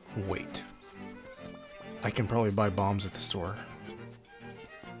 Wait. I can probably buy bombs at the store.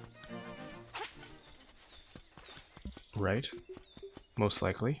 Right? Most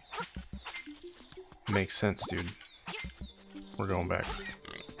likely. Makes sense, dude. We're going back.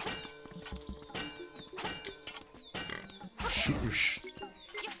 Shoot your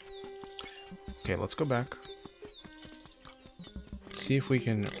Okay, let's go back. See if we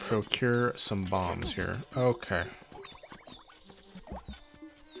can procure some bombs here. Okay.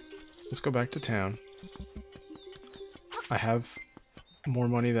 Let's go back to town. I have more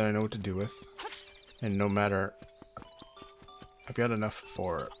money than I know what to do with. And no matter... I've got enough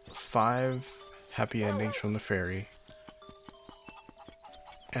for 5 happy endings from the ferry.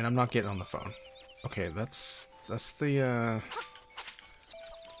 And I'm not getting on the phone. Okay, that's the,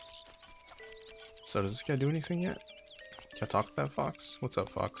 So does this guy do anything yet? Can I talk to that fox? What's up,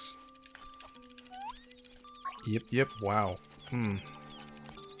 fox? Yep, wow.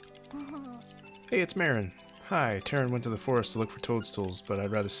 Hey, it's Marin. Hi, Taryn went to the forest to look for toadstools, but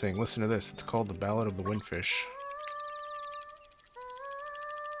I'd rather sing. Listen to this. It's called The Ballad of the Windfish.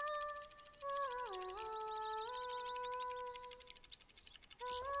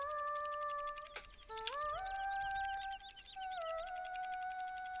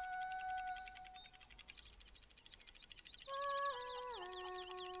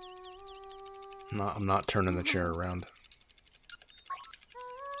 I'm not turning the chair around.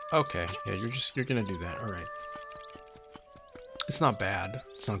 Okay, yeah, you're gonna do that. Alright. It's not bad.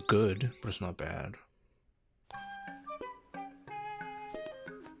 It's not good, but it's not bad.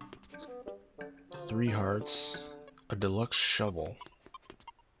 3 hearts. A deluxe shovel.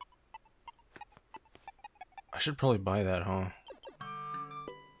 I should probably buy that, huh?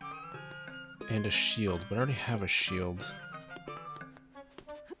 And a shield, but I already have a shield.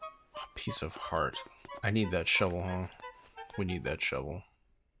 A piece of heart. I need that shovel, huh? We need that shovel.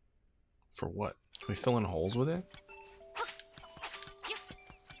 For what? Can we fill in holes with it?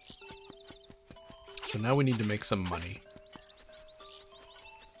 So now we need to make some money.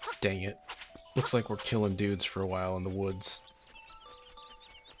 Dang it. Looks like we're killing dudes for a while in the woods.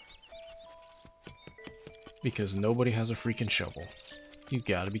 Because nobody has a freaking shovel. You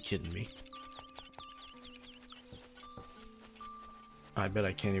gotta be kidding me. I bet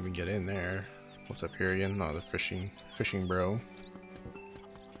I can't even get in there. What's up here again? No, the fishing bro.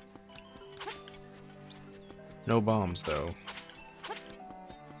 No bombs, though.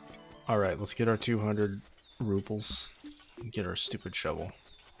 Alright, let's get our 200 ruples and get our stupid shovel.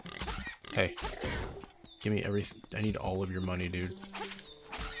 Hey, give me everything. I need all of your money, dude.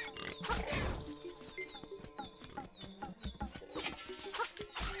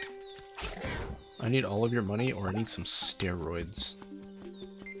 I need all of your money, or I need some steroids.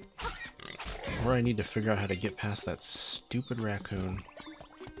 Or I need to figure out how to get past that stupid raccoon.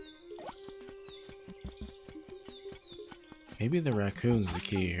 Maybe the raccoon's the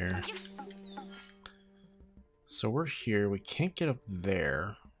key here. So we're here. We can't get up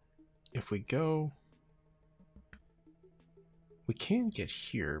there. If we go... We can get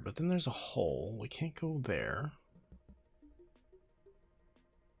here, but then there's a hole. We can't go there.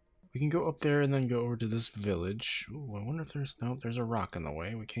 We can go up there and then go over to this village. Ooh, I wonder if there's... Nope, there's a rock in the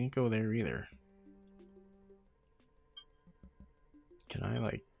way. We can't go there either. Can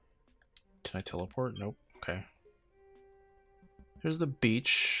I teleport? Nope. Okay. Here's the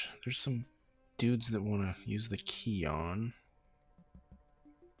beach. There's some dudes that want to use the key on.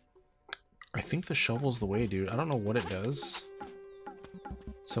 I think the shovel's the way, dude. I don't know what it does.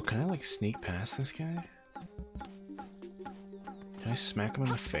 So can I like sneak past this guy? Can I smack him in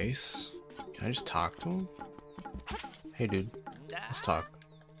the face? Can I just talk to him? Hey dude, let's talk.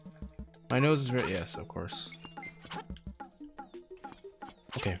 My nose is very— yes, of course.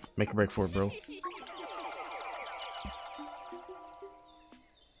 Okay, make a break for it, bro.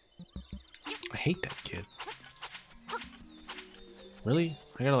 I hate that kid. Really?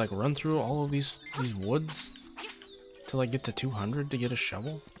 I gotta like run through all of these woods till I get to 200 to get a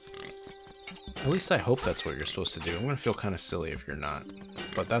shovel? At least I hope that's what you're supposed to do. I'm gonna feel kind of silly if you're not.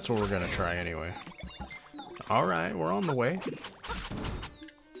 But that's what we're gonna try anyway. Alright, we're on the way.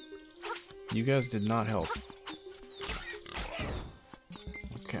 You guys did not help.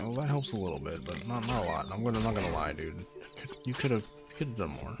 Okay, well that helps a little bit, but not a lot. I'm not gonna lie, dude. You could have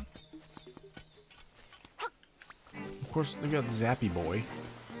done more. Of course, they got Zappy Boy.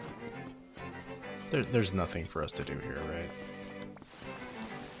 There's nothing for us to do here, right?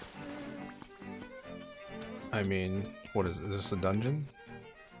 I mean, what is this, a dungeon?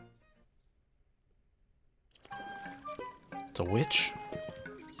 It's a witch?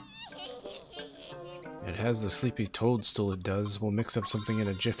 It has the sleepy toadstool, it does. We'll mix up something in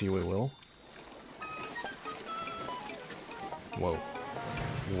a jiffy, we will. Whoa.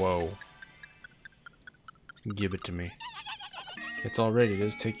 Whoa. Give it to me. It's all ready,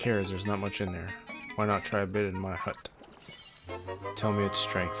 just take care as there's not much in there. Why not try a bit in my hut? Tell me it's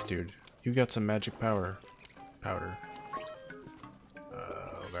strength, dude. You got some magic powder.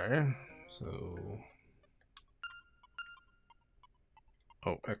 Okay. So...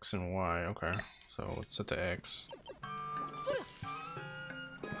 oh, X and Y, okay. So let's set to X.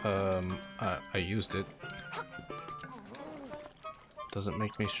 I used it. Doesn't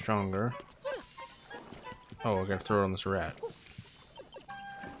make me stronger. Oh, I gotta throw it on this rat.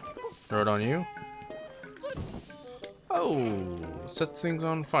 Throw it on you? Oh, sets things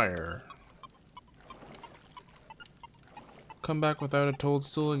on fire. Come back without a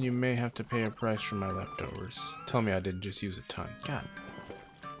toadstool and you may have to pay a price for my leftovers. Tell me I didn't just use a ton. God.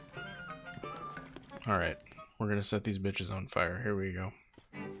 Alright, we're gonna set these bitches on fire. Here we go.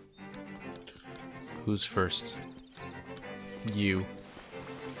 Who's first? You.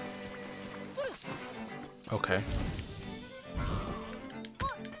 Okay.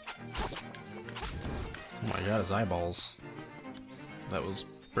 Oh my god, his eyeballs. That was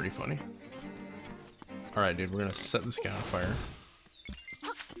pretty funny. Alright, dude, we're gonna set this guy on fire.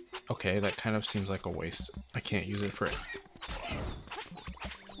 Okay, that kind of seems like a waste. I can't use it for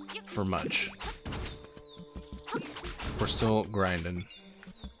much. We're still grinding.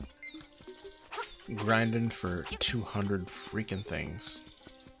 Grinding for 200 freaking things.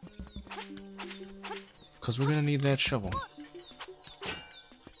 Because we're gonna need that shovel.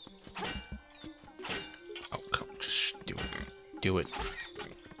 Oh, come, just do it. Do it.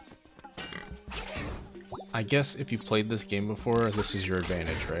 I guess if you played this game before, this is your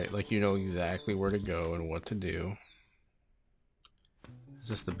advantage, right? Like, you know exactly where to go and what to do. Is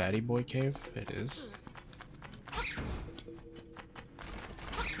this the Batty Boy cave? It is.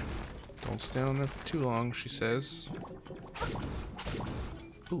 Don't stand on there for too long, she says.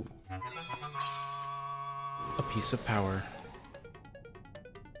 Ooh. A piece of power.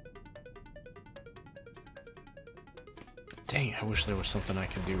 Dang, I wish there was something I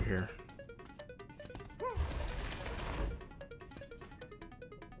could do here.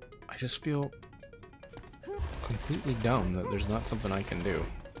 I just feel completely dumb that there's not something I can do.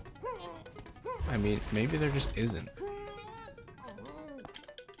 I mean, maybe there just isn't.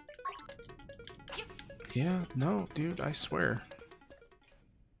 Yeah, no, dude, I swear.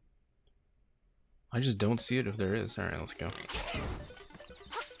 I just don't see it if there is. Alright, let's go.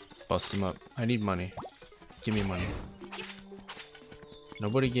 Bust them up. I need money. Give me money.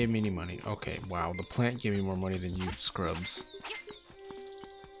 Nobody gave me any money. Okay, wow, the plant gave me more money than you scrubs.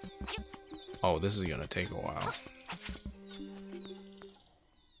 Oh, this is gonna take a while.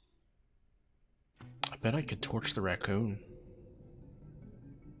 I bet I could torch the raccoon.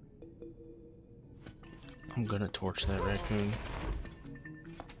 I'm gonna torch that raccoon.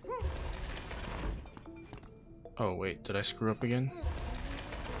 Oh wait, did I screw up again?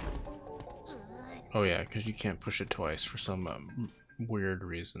 Oh yeah, because you can't push it twice for some weird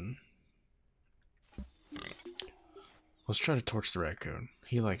reason. Let's try to torch the raccoon.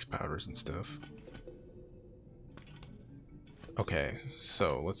 He likes powders and stuff. Okay,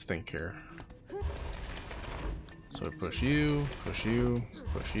 so let's think here. So we push you, push you,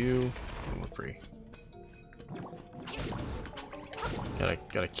 push you, and we're free.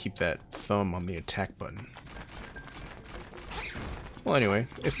 Gotta keep that thumb on the attack button. Well, anyway,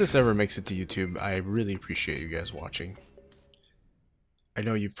 if this ever makes it to YouTube, I really appreciate you guys watching. I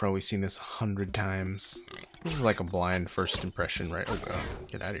know you've probably seen this 100 times. This is like a blind first impression, right? Oh god,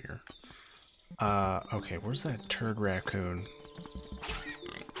 get out of here. Okay, where's that turd raccoon?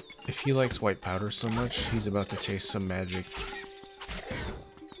 If he likes white powder so much, he's about to taste some magic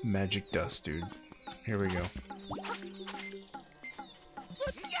dust, dude. Here we go.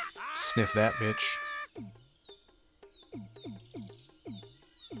 Sniff that, bitch.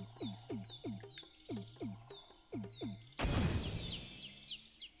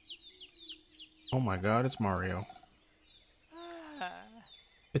 Oh my god, it's Mario.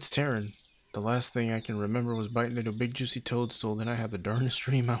 It's Taryn. The last thing I can remember was biting into a big juicy toadstool, then I had the darnest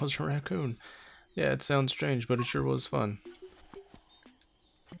dream I was a raccoon. Yeah, it sounds strange, but it sure was fun.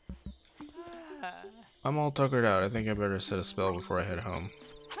 I'm all tuckered out. I think I better set a spell before I head home.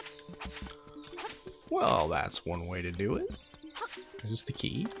 Well, that's one way to do it. Is this the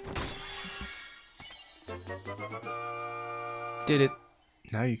key? Did it.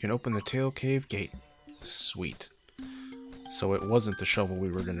 Now you can open the tail cave gate. Sweet. So it wasn't the shovel we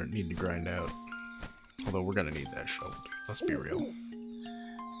were gonna need to grind out. Although we're gonna need that shovel. Let's be real.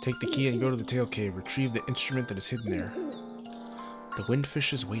 Take the key and go to the tail cave. Retrieve the instrument that is hidden there. The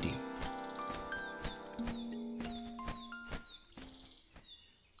windfish is waiting.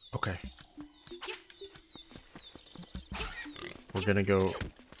 Okay. We're gonna go...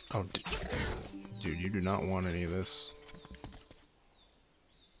 Oh, dude, you do not want any of this.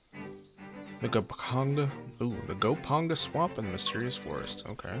 The Goponga... Ooh, the Goponga Swamp and the Mysterious Forest.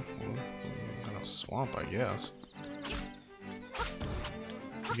 Okay. Well, kind of swamp, I guess.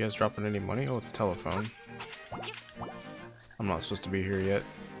 You guys dropping any money? Oh, it's a telephone. I'm not supposed to be here yet.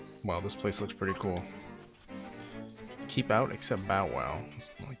 Wow, this place looks pretty cool. Keep out except Bow Wow.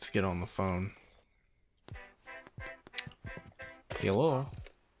 Let's get on the phone. Hello?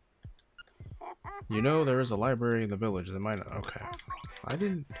 You know, there is a library in the village that might... Okay. I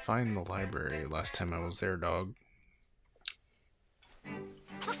didn't find the library last time I was there, dog.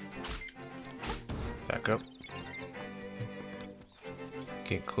 Back up.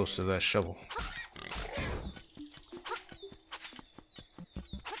 Get close to that shovel.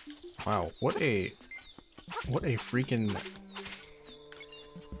 Wow, what a freaking...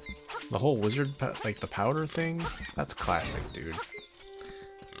 The whole wizard, like the powder thing? That's classic, dude.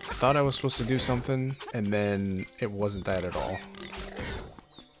 I thought I was supposed to do something, and then it wasn't that at all.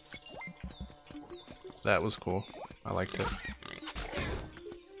 That was cool. I liked it.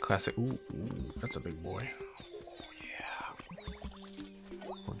 Classic. Ooh, that's a big boy. Oh,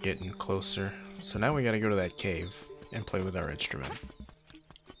 yeah. We're getting closer. So now we gotta go to that cave and play with our instrument.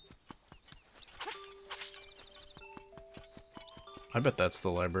 I bet that's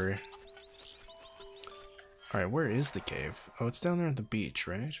the library. Alright, where is the cave? Oh, it's down there at the beach,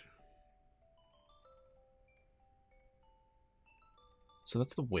 right? So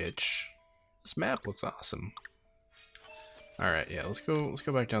that's the witch. This map looks awesome. Alright, yeah, let's go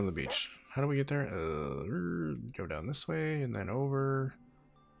back down to the beach. How do we get there? Go down this way and then over.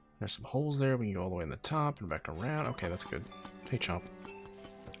 There's some holes there. We can go all the way in the top and back around. Okay, that's good. Hey, Chomp.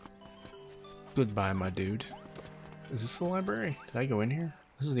 Goodbye, my dude. Is this the library? Did I go in here?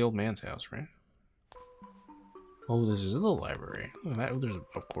 This is the old man's house, right? Oh, this is the library. Look at that. Oh,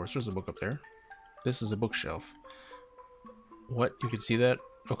 of course, there's a book up there. This is a bookshelf. What? You can see that?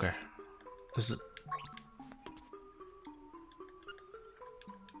 Okay. This is...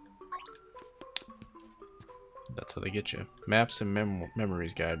 That's how they get you. Maps and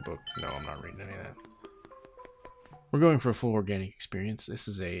Memories Guidebook. No, I'm not reading any of that. We're going for a full organic experience. This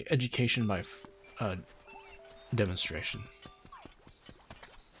is a education by demonstration.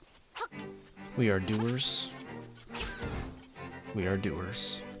 We are doers. We are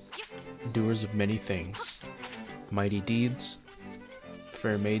doers. Doers of many things. Mighty deeds,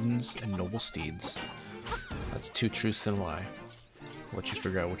 fair maidens, and noble steeds. That's two truths and a lie. I'll let you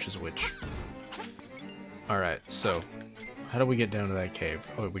figure out which is which. Alright, so, how do we get down to that cave?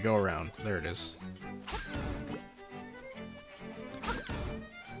 Oh, we go around. There it is.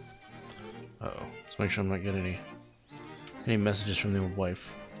 Uh-oh. Let's make sure I'm not getting any messages from the old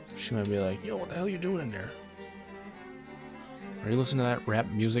wife. She might be like, yo, what the hell are you doing in there? Are you listening to that rap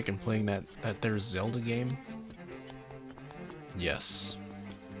music and playing that there's Zelda game? Yes.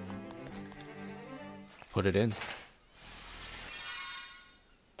 Put it in.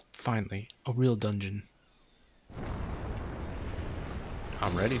 Finally, a real dungeon.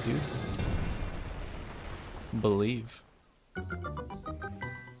 I'm ready, dude. Believe.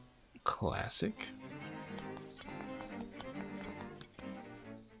 Classic.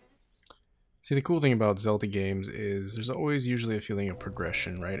 See, the cool thing about Zelda games is there's always usually a feeling of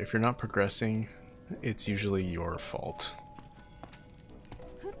progression, right? If you're not progressing, it's usually your fault.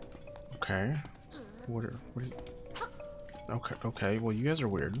 Okay. What are you? Okay, well you guys are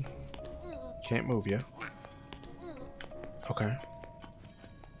weird. Can't move you. Okay.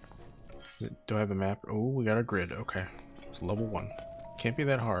 Do I have a map? Oh, we got a grid. Okay. It's level 1. Can't be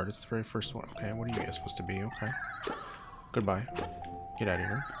that hard. It's the very first one. Okay, what are you guys supposed to be? Okay. Goodbye. Get out of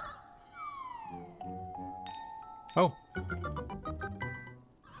here. Oh.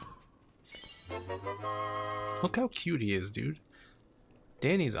 Look how cute he is, dude.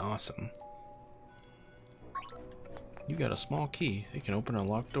 Danny's awesome. You got a small key. It can open a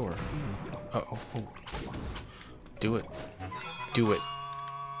locked door. Uh-oh. Oh. Do it. Do it.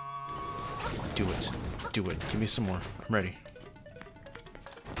 Do it. Do it. Give me some more. I'm ready.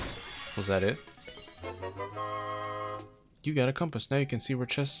 Was that it? You got a compass. Now you can see where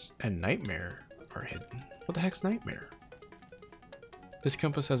chests and nightmare are hidden. What the heck's nightmare? This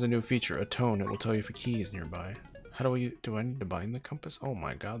compass has a new feature, a tone. It will tell you if a key is nearby. How do I need to bind the compass? Oh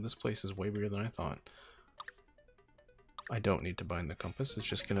my god, this place is way bigger than I thought. I don't need to bind the compass. It's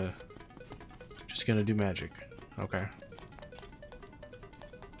just gonna do magic. Okay.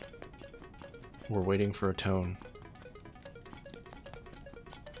 We're waiting for a tone.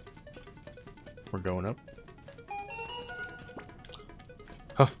 We're going up.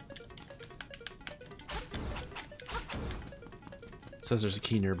 Huh. It says there's a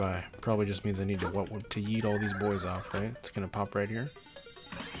key nearby. Probably just means I need to yeet all these boys off, right? It's gonna pop right here.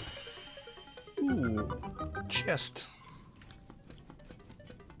 Ooh, chest.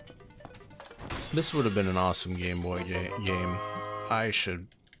 This would have been an awesome Game Boy game. I should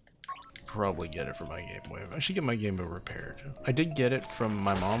probably get it for my Game Boy. I should get my Game Boy repaired. I did get it from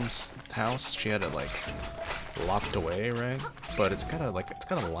my mom's house. She had it like locked away, right? But it's got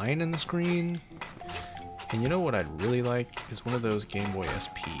a line in the screen. And you know what I'd really like is one of those Game Boy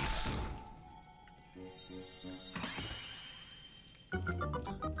SPs.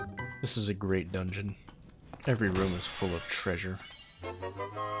 This is a great dungeon. Every room is full of treasure.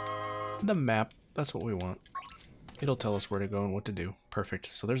 The map, that's what we want. It'll tell us where to go and what to do. Perfect.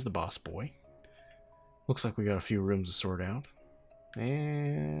 So there's the boss boy. Looks like we got a few rooms to sort out.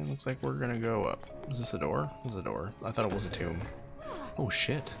 And looks like we're gonna go up. Is this a door? This is a door. I thought it was a tomb. Oh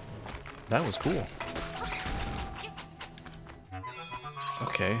shit. That was cool.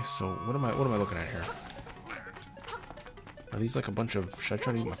 Okay, so what am I looking at here? Are these like a bunch of... Should I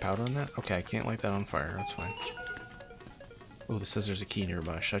try to eat my powder on that? Okay, I can't light that on fire. That's fine. Oh, this says there's a key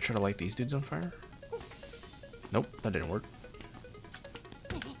nearby. Should I try to light these dudes on fire? Nope, that didn't work.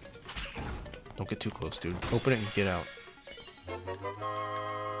 Don't get too close, dude. Open it and get out.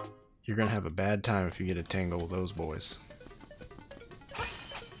 You're gonna have a bad time if you get a tangle with those boys.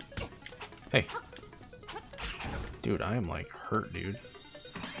 Hey. Dude, I am like hurt, dude.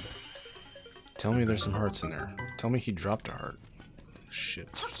 Tell me there's some hearts in there. Tell me he dropped a heart. Shit,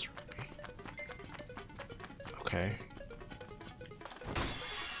 it's just ruby. Okay.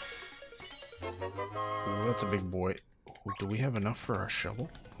 Ooh, that's a big boy. Ooh, do we have enough for our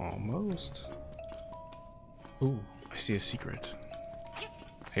shovel? Almost. Ooh, I see a secret.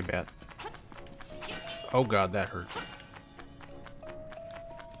 Hey, bat. Oh god, that hurt.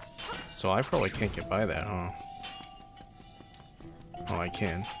 So I probably can't get by that, huh? Oh, I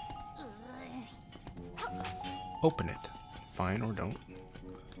can. Open it. Fine, or don't.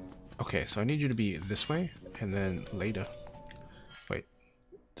 Okay, so I need you to be this way, and then later. Wait,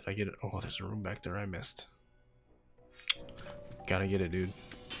 did I get it? Oh, there's a room back there I missed. Gotta get it, dude.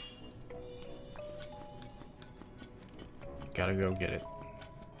 Gotta go get it.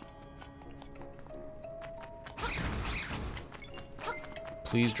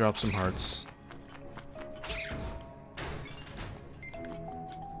 Please drop some hearts.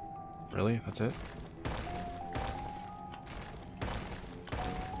 Really? That's it?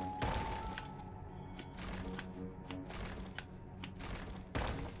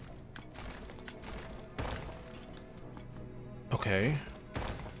 Okay.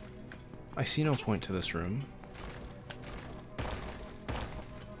 I see no point to this room.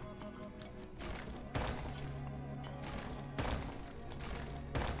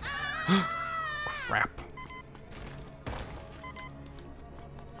 Crap.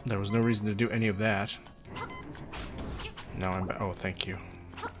 There was no reason to do any of that. Now I'm oh, thank you.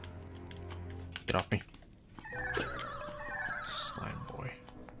 Get off me. Slime boy.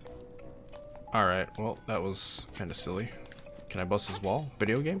 Alright, well, that was kind of silly. Can I bust his wall?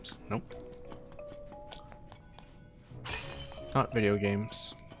 Video games? Nope. Not video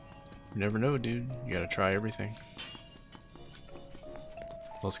games. You never know, dude. You gotta try everything.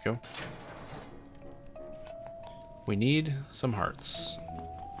 Let's go. We need some hearts.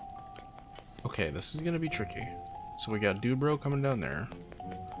 Okay, this is gonna be tricky. So we got Dude Bro coming down there.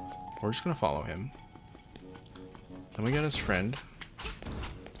 We're just gonna follow him. Then we got his friend.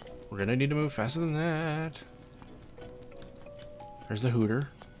 We're gonna need to move faster than that. There's the Hooter.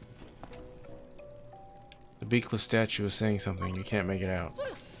 The beakless statue is saying something. You can't make it out.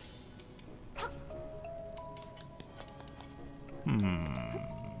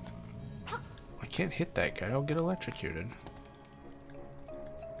 I can't hit that guy. I'll get electrocuted.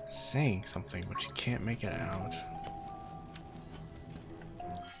 Saying something, but you can't make it out.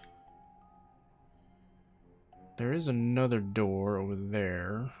 There is another door over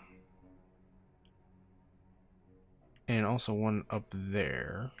there. And also one up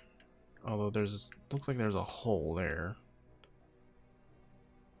there. Although looks like there's a hole there.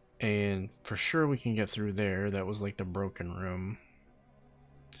 And for sure we can get through there. That was like the broken room.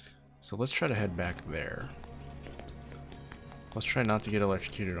 So let's try to head back there. Let's try not to get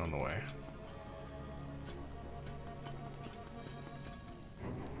electrocuted on the way.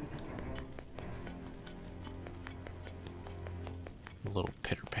 A little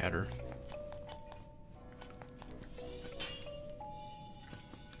pitter patter.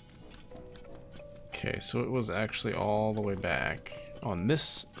 Okay, so it was actually all the way back on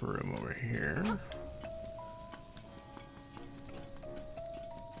this room over here.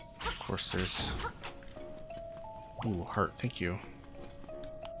 Of course there's... Ooh, heart, thank you.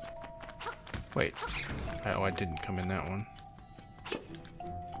 Wait. Oh, I didn't come in that one.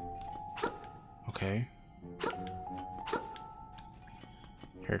 Okay.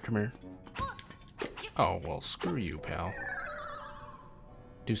 Here, come here. Oh, well, screw you, pal.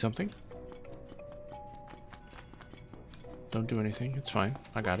 Do something? Don't do anything. It's fine.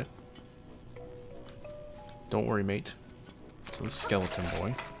 I got it. Don't worry, mate. So the skeleton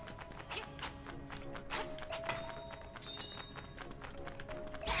boy.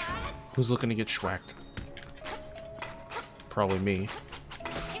 Who's looking to get schwacked? Probably me.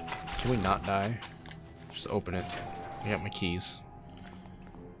 Can we not die? Just open it. I got my keys.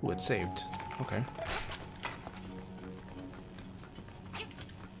 Ooh, it's saved. Okay.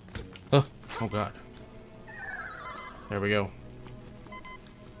 Oh, oh god. There we go.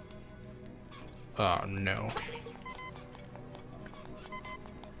 Oh, no.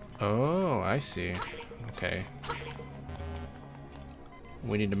 Oh, I see. Okay.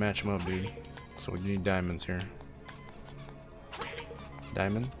 We need to match them up, dude. So we need diamonds here.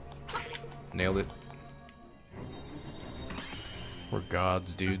 Diamond. Nailed it. We're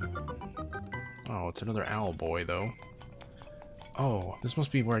gods, dude. Oh, it's another owl boy, though. Oh, this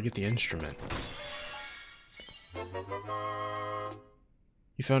must be where I get the instrument.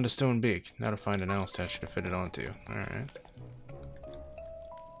 You found a stone beak. Now to find an owl statue to fit it onto. Alright.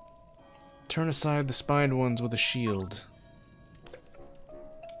 Turn aside the spined ones with a shield.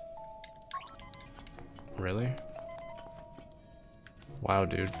 Really? Wow,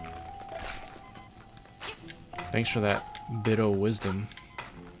 dude. Thanks for that bit of wisdom.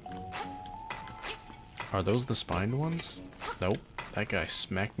 Are those the spined ones? Nope. That guy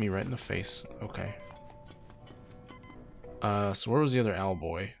smacked me right in the face. Okay. So where was the other owl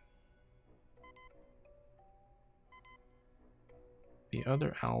boy? The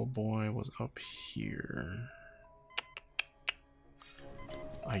other owl boy was up here.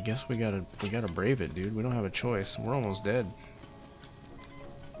 I guess we gotta brave it, dude. We don't have a choice. We're almost dead.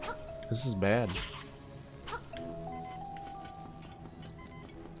 This is bad.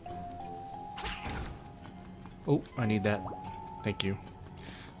 Oh, I need that. Thank you.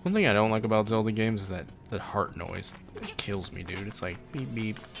 One thing I don't like about Zelda games is that heart noise. It kills me, dude. It's like beep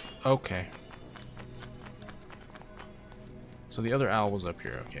beep. Okay. So the other owl was up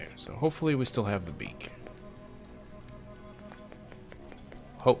here. Okay, so hopefully we still have the beak.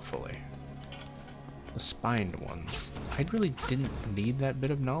 Hopefully. The spined ones. I really didn't need that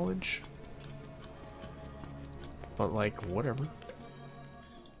bit of knowledge. But like, whatever.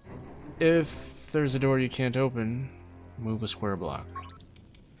 If there's a door you can't open, move a square block.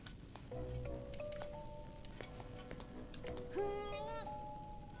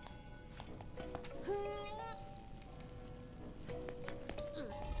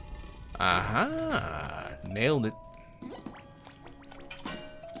 Aha! Nailed it.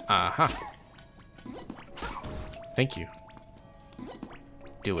 Aha! Thank you.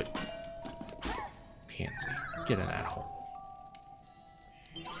 Do it. Pansy. Get in that hole.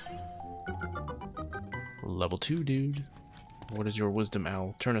 Level 2, dude. What is your wisdom,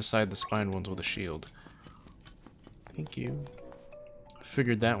 owl? Turn aside the spined ones with a shield. Thank you.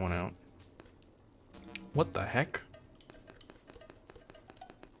 figured that one out. What the heck?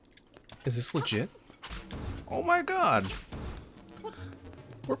 Is this legit? Oh my god!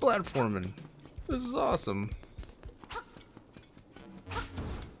 We're platforming. This is awesome.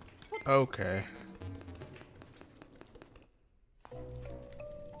 Okay.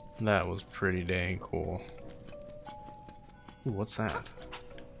 That was pretty dang cool. Ooh, what's that?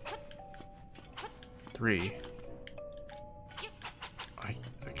 3.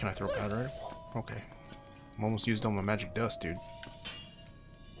 Can I throw powder at it? Okay. I'm almost used all my magic dust, dude.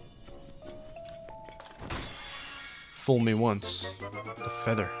 Fool me once. The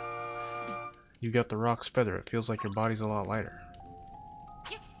feather. You got the rock's feather. It feels like your body's a lot lighter.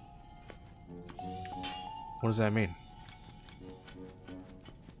 What does that mean?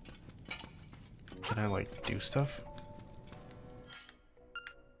 Can I, like, do stuff?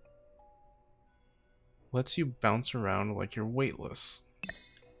 Lets you bounce around like you're weightless.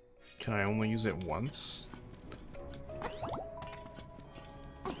 Can I only use it once?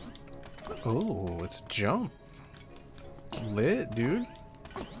 Oh, it's a jump. Lit, dude.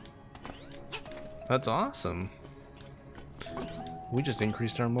 That's awesome. We just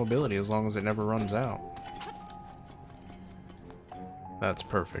increased our mobility as long as it never runs out. That's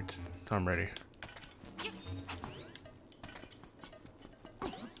perfect. I'm ready.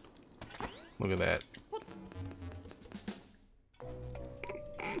 Look at that.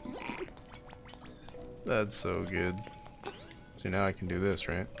 That's so good. So now I can do this,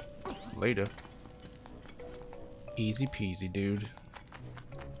 right? Later. Easy peasy, dude.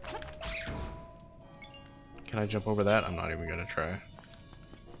 Can I jump over that? I'm not even gonna try.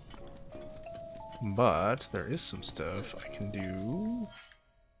 But there is some stuff I can do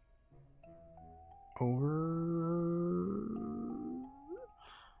over...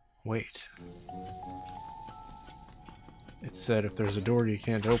 Wait. It said if there's a door you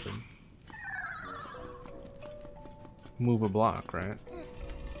can't open, move a block, right?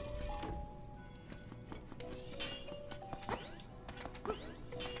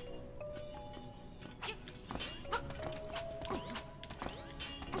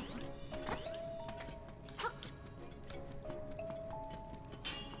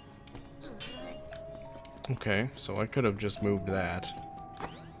 Okay, so I could have just moved that.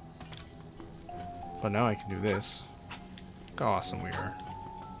 But now I can do this. Look how awesome we are.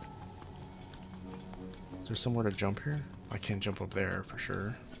 Is there somewhere to jump here? I can't jump up there for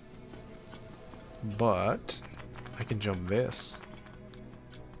sure. But I can jump this.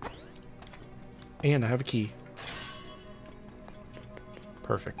 And I have a key.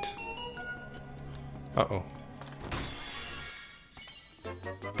 Perfect. Uh-oh.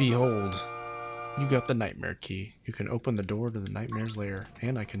 Behold. You got the nightmare key. You can open the door to the nightmare's lair.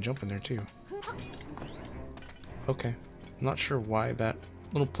 And I can jump in there too. Okay. I'm not sure why that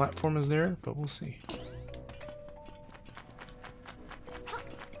little platform is there, but we'll see.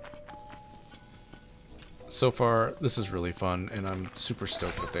 So far, this is really fun, and I'm super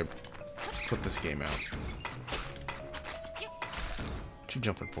stoked that they put this game out. What you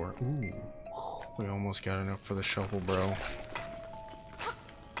jumping for? Ooh. We almost got enough for the shovel, bro.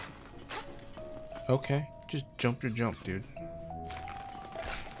 Okay, just jump your jump, dude.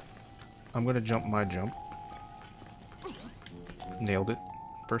 I'm gonna jump my jump. Nailed it.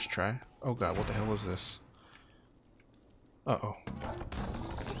 First try. Oh god, what the hell is this? Uh-oh.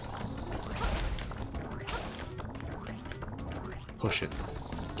 Push it.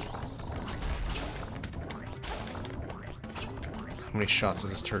 How many shots is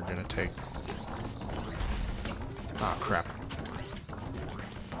this turd gonna take? Ah, crap.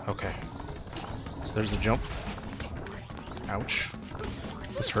 Okay. So there's the jump. Ouch.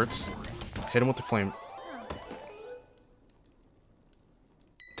 This hurts. Hit him with the flame.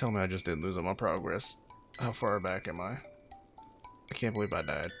 Tell me I just didn't lose on my progress. How far back am I? I can't believe I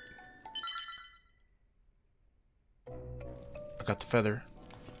died. I got the feather.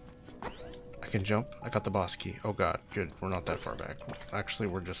 I can jump. I got the boss key. Oh god, good. We're not that far back. Actually,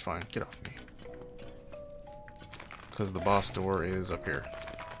 we're just fine. Get off me. Because the boss door is up here.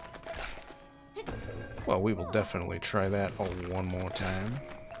 Well, we will definitely try that one more time.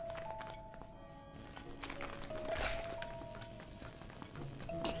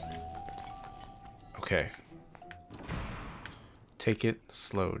 Okay. Take it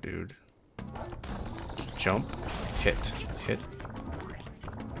slow, dude. Jump. Hit. Hit.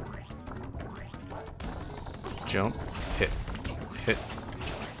 Jump. Hit. Hit.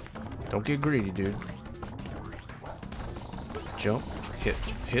 Don't get greedy, dude. Jump. Hit.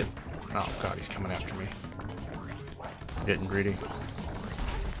 Hit. Oh god, he's coming after me. I'm getting greedy.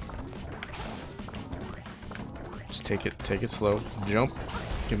 Just take it slow. Jump.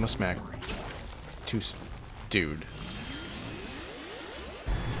 Give him a smack. Dude.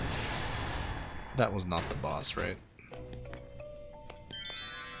 That was not the boss, right?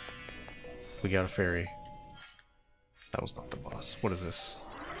 We got a fairy. That was not the boss. What is this?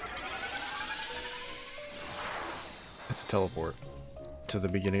 It's a teleport to the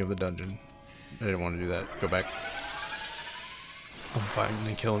beginning of the dungeon. I didn't want to do that. Go back. I'm fighting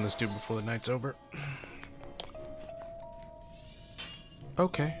and killing this dude before the night's over.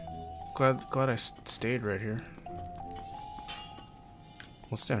 Okay. Glad I stayed right here.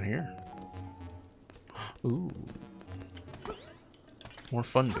 What's down here? Ooh. More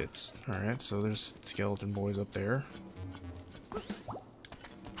fun bits. Alright, so there's skeleton boys up there.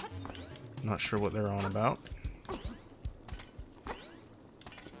 Not sure what they're on about.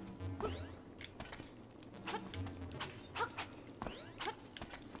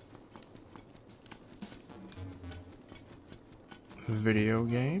 Video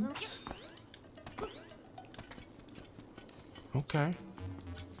games? Okay.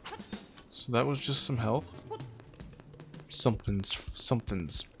 So that was just some health. Something's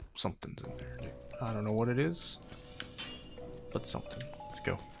in there, dude. I don't know what it is, but something. Let's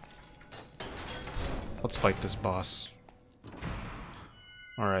go. Let's fight this boss.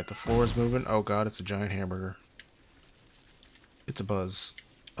 Alright, the floor is moving. Oh god, it's a giant hamburger. It's a buzz.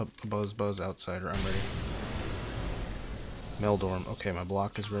 A buzz outsider. I'm ready. Meldorm. Okay, my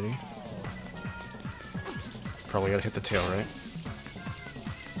block is ready. Probably gotta hit the tail, right?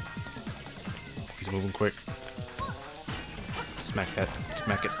 He's moving quick. Smack that.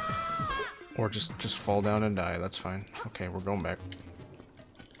 Smack it. Or just fall down and die. That's fine. Okay, we're going back.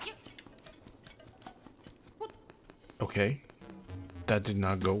 Okay. That did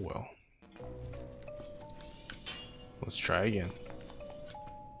not go well. Let's try again.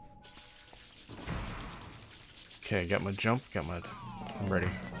 Okay, got my jump, I'm ready.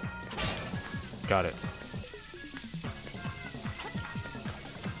 Got it.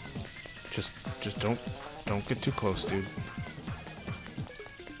 Just don't get too close, dude.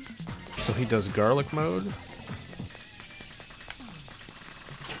 So he does garlic mode.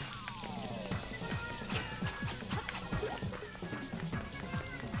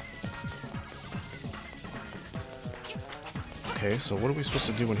 Okay, so what are we supposed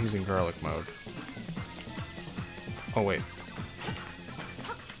to do when he's in garlic mode? Oh, wait.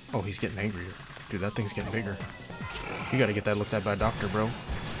 Oh, he's getting angrier. Dude, that thing's getting bigger. You gotta get that looked at by a doctor, bro.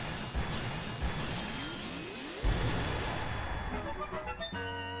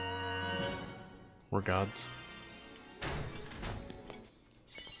 We're gods.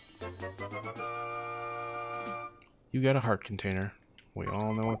 You got a heart container. We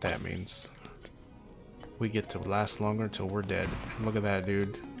all know what that means. We get to last longer until we're dead. And look at that,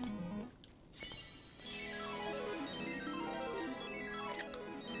 dude.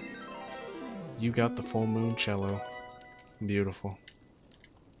 You got the full moon cello. Beautiful.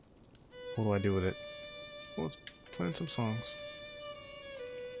 What do I do with it? Well, let's play some songs.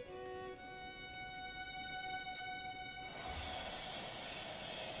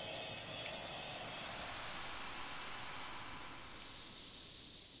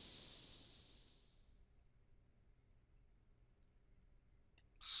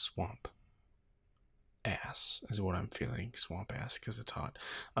 Swamp ass is what I'm feeling. Swamp ass because it's hot.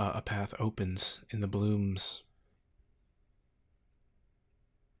 A path opens in the blooms.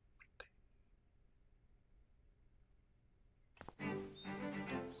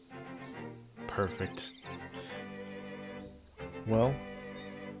 Perfect. Well,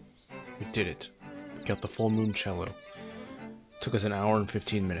 we did it. We got the full moon cello. Took us an hour and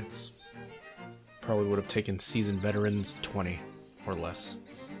 15 minutes. Probably would have taken seasoned veterans 20 or less.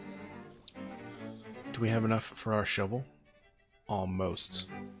 Do we have enough for our shovel? Almost.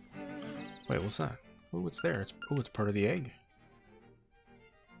 Wait, what's that? Oh, it's there. It's part of the egg.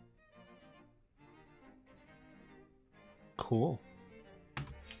 Cool.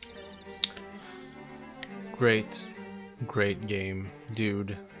 Great game,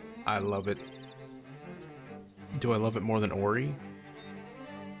 dude. I love it. Do I love it more than Ori?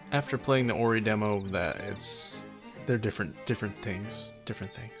 After playing the Ori demo, they're different things.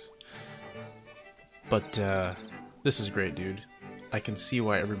 But this is great, dude. I can see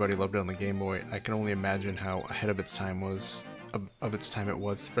why everybody loved it on the Game Boy. I can only imagine how ahead of its time it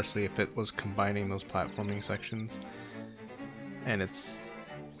was, especially if it was combining those platforming sections. And it's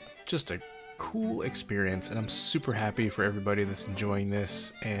just a cool experience, and I'm super happy for everybody that's enjoying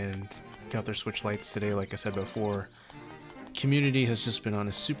this and got their Switch Lights today. Like I said before, community has just been on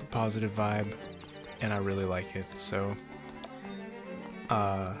a super positive vibe, and I really like it. So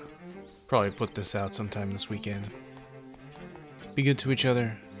probably put this out sometime this weekend. Be good to each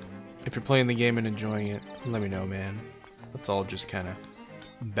other. If you're playing the game and enjoying it, let me know, man. Let's all just kind of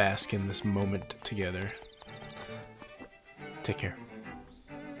bask in this moment together. Take care.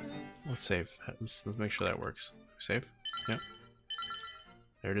 Let's save. Let's make sure that works. Save? Yep.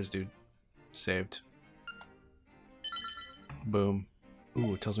 There it is, dude. Saved. Boom.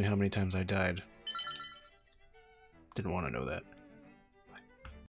 Ooh, it tells me how many times I died. Didn't want to know that.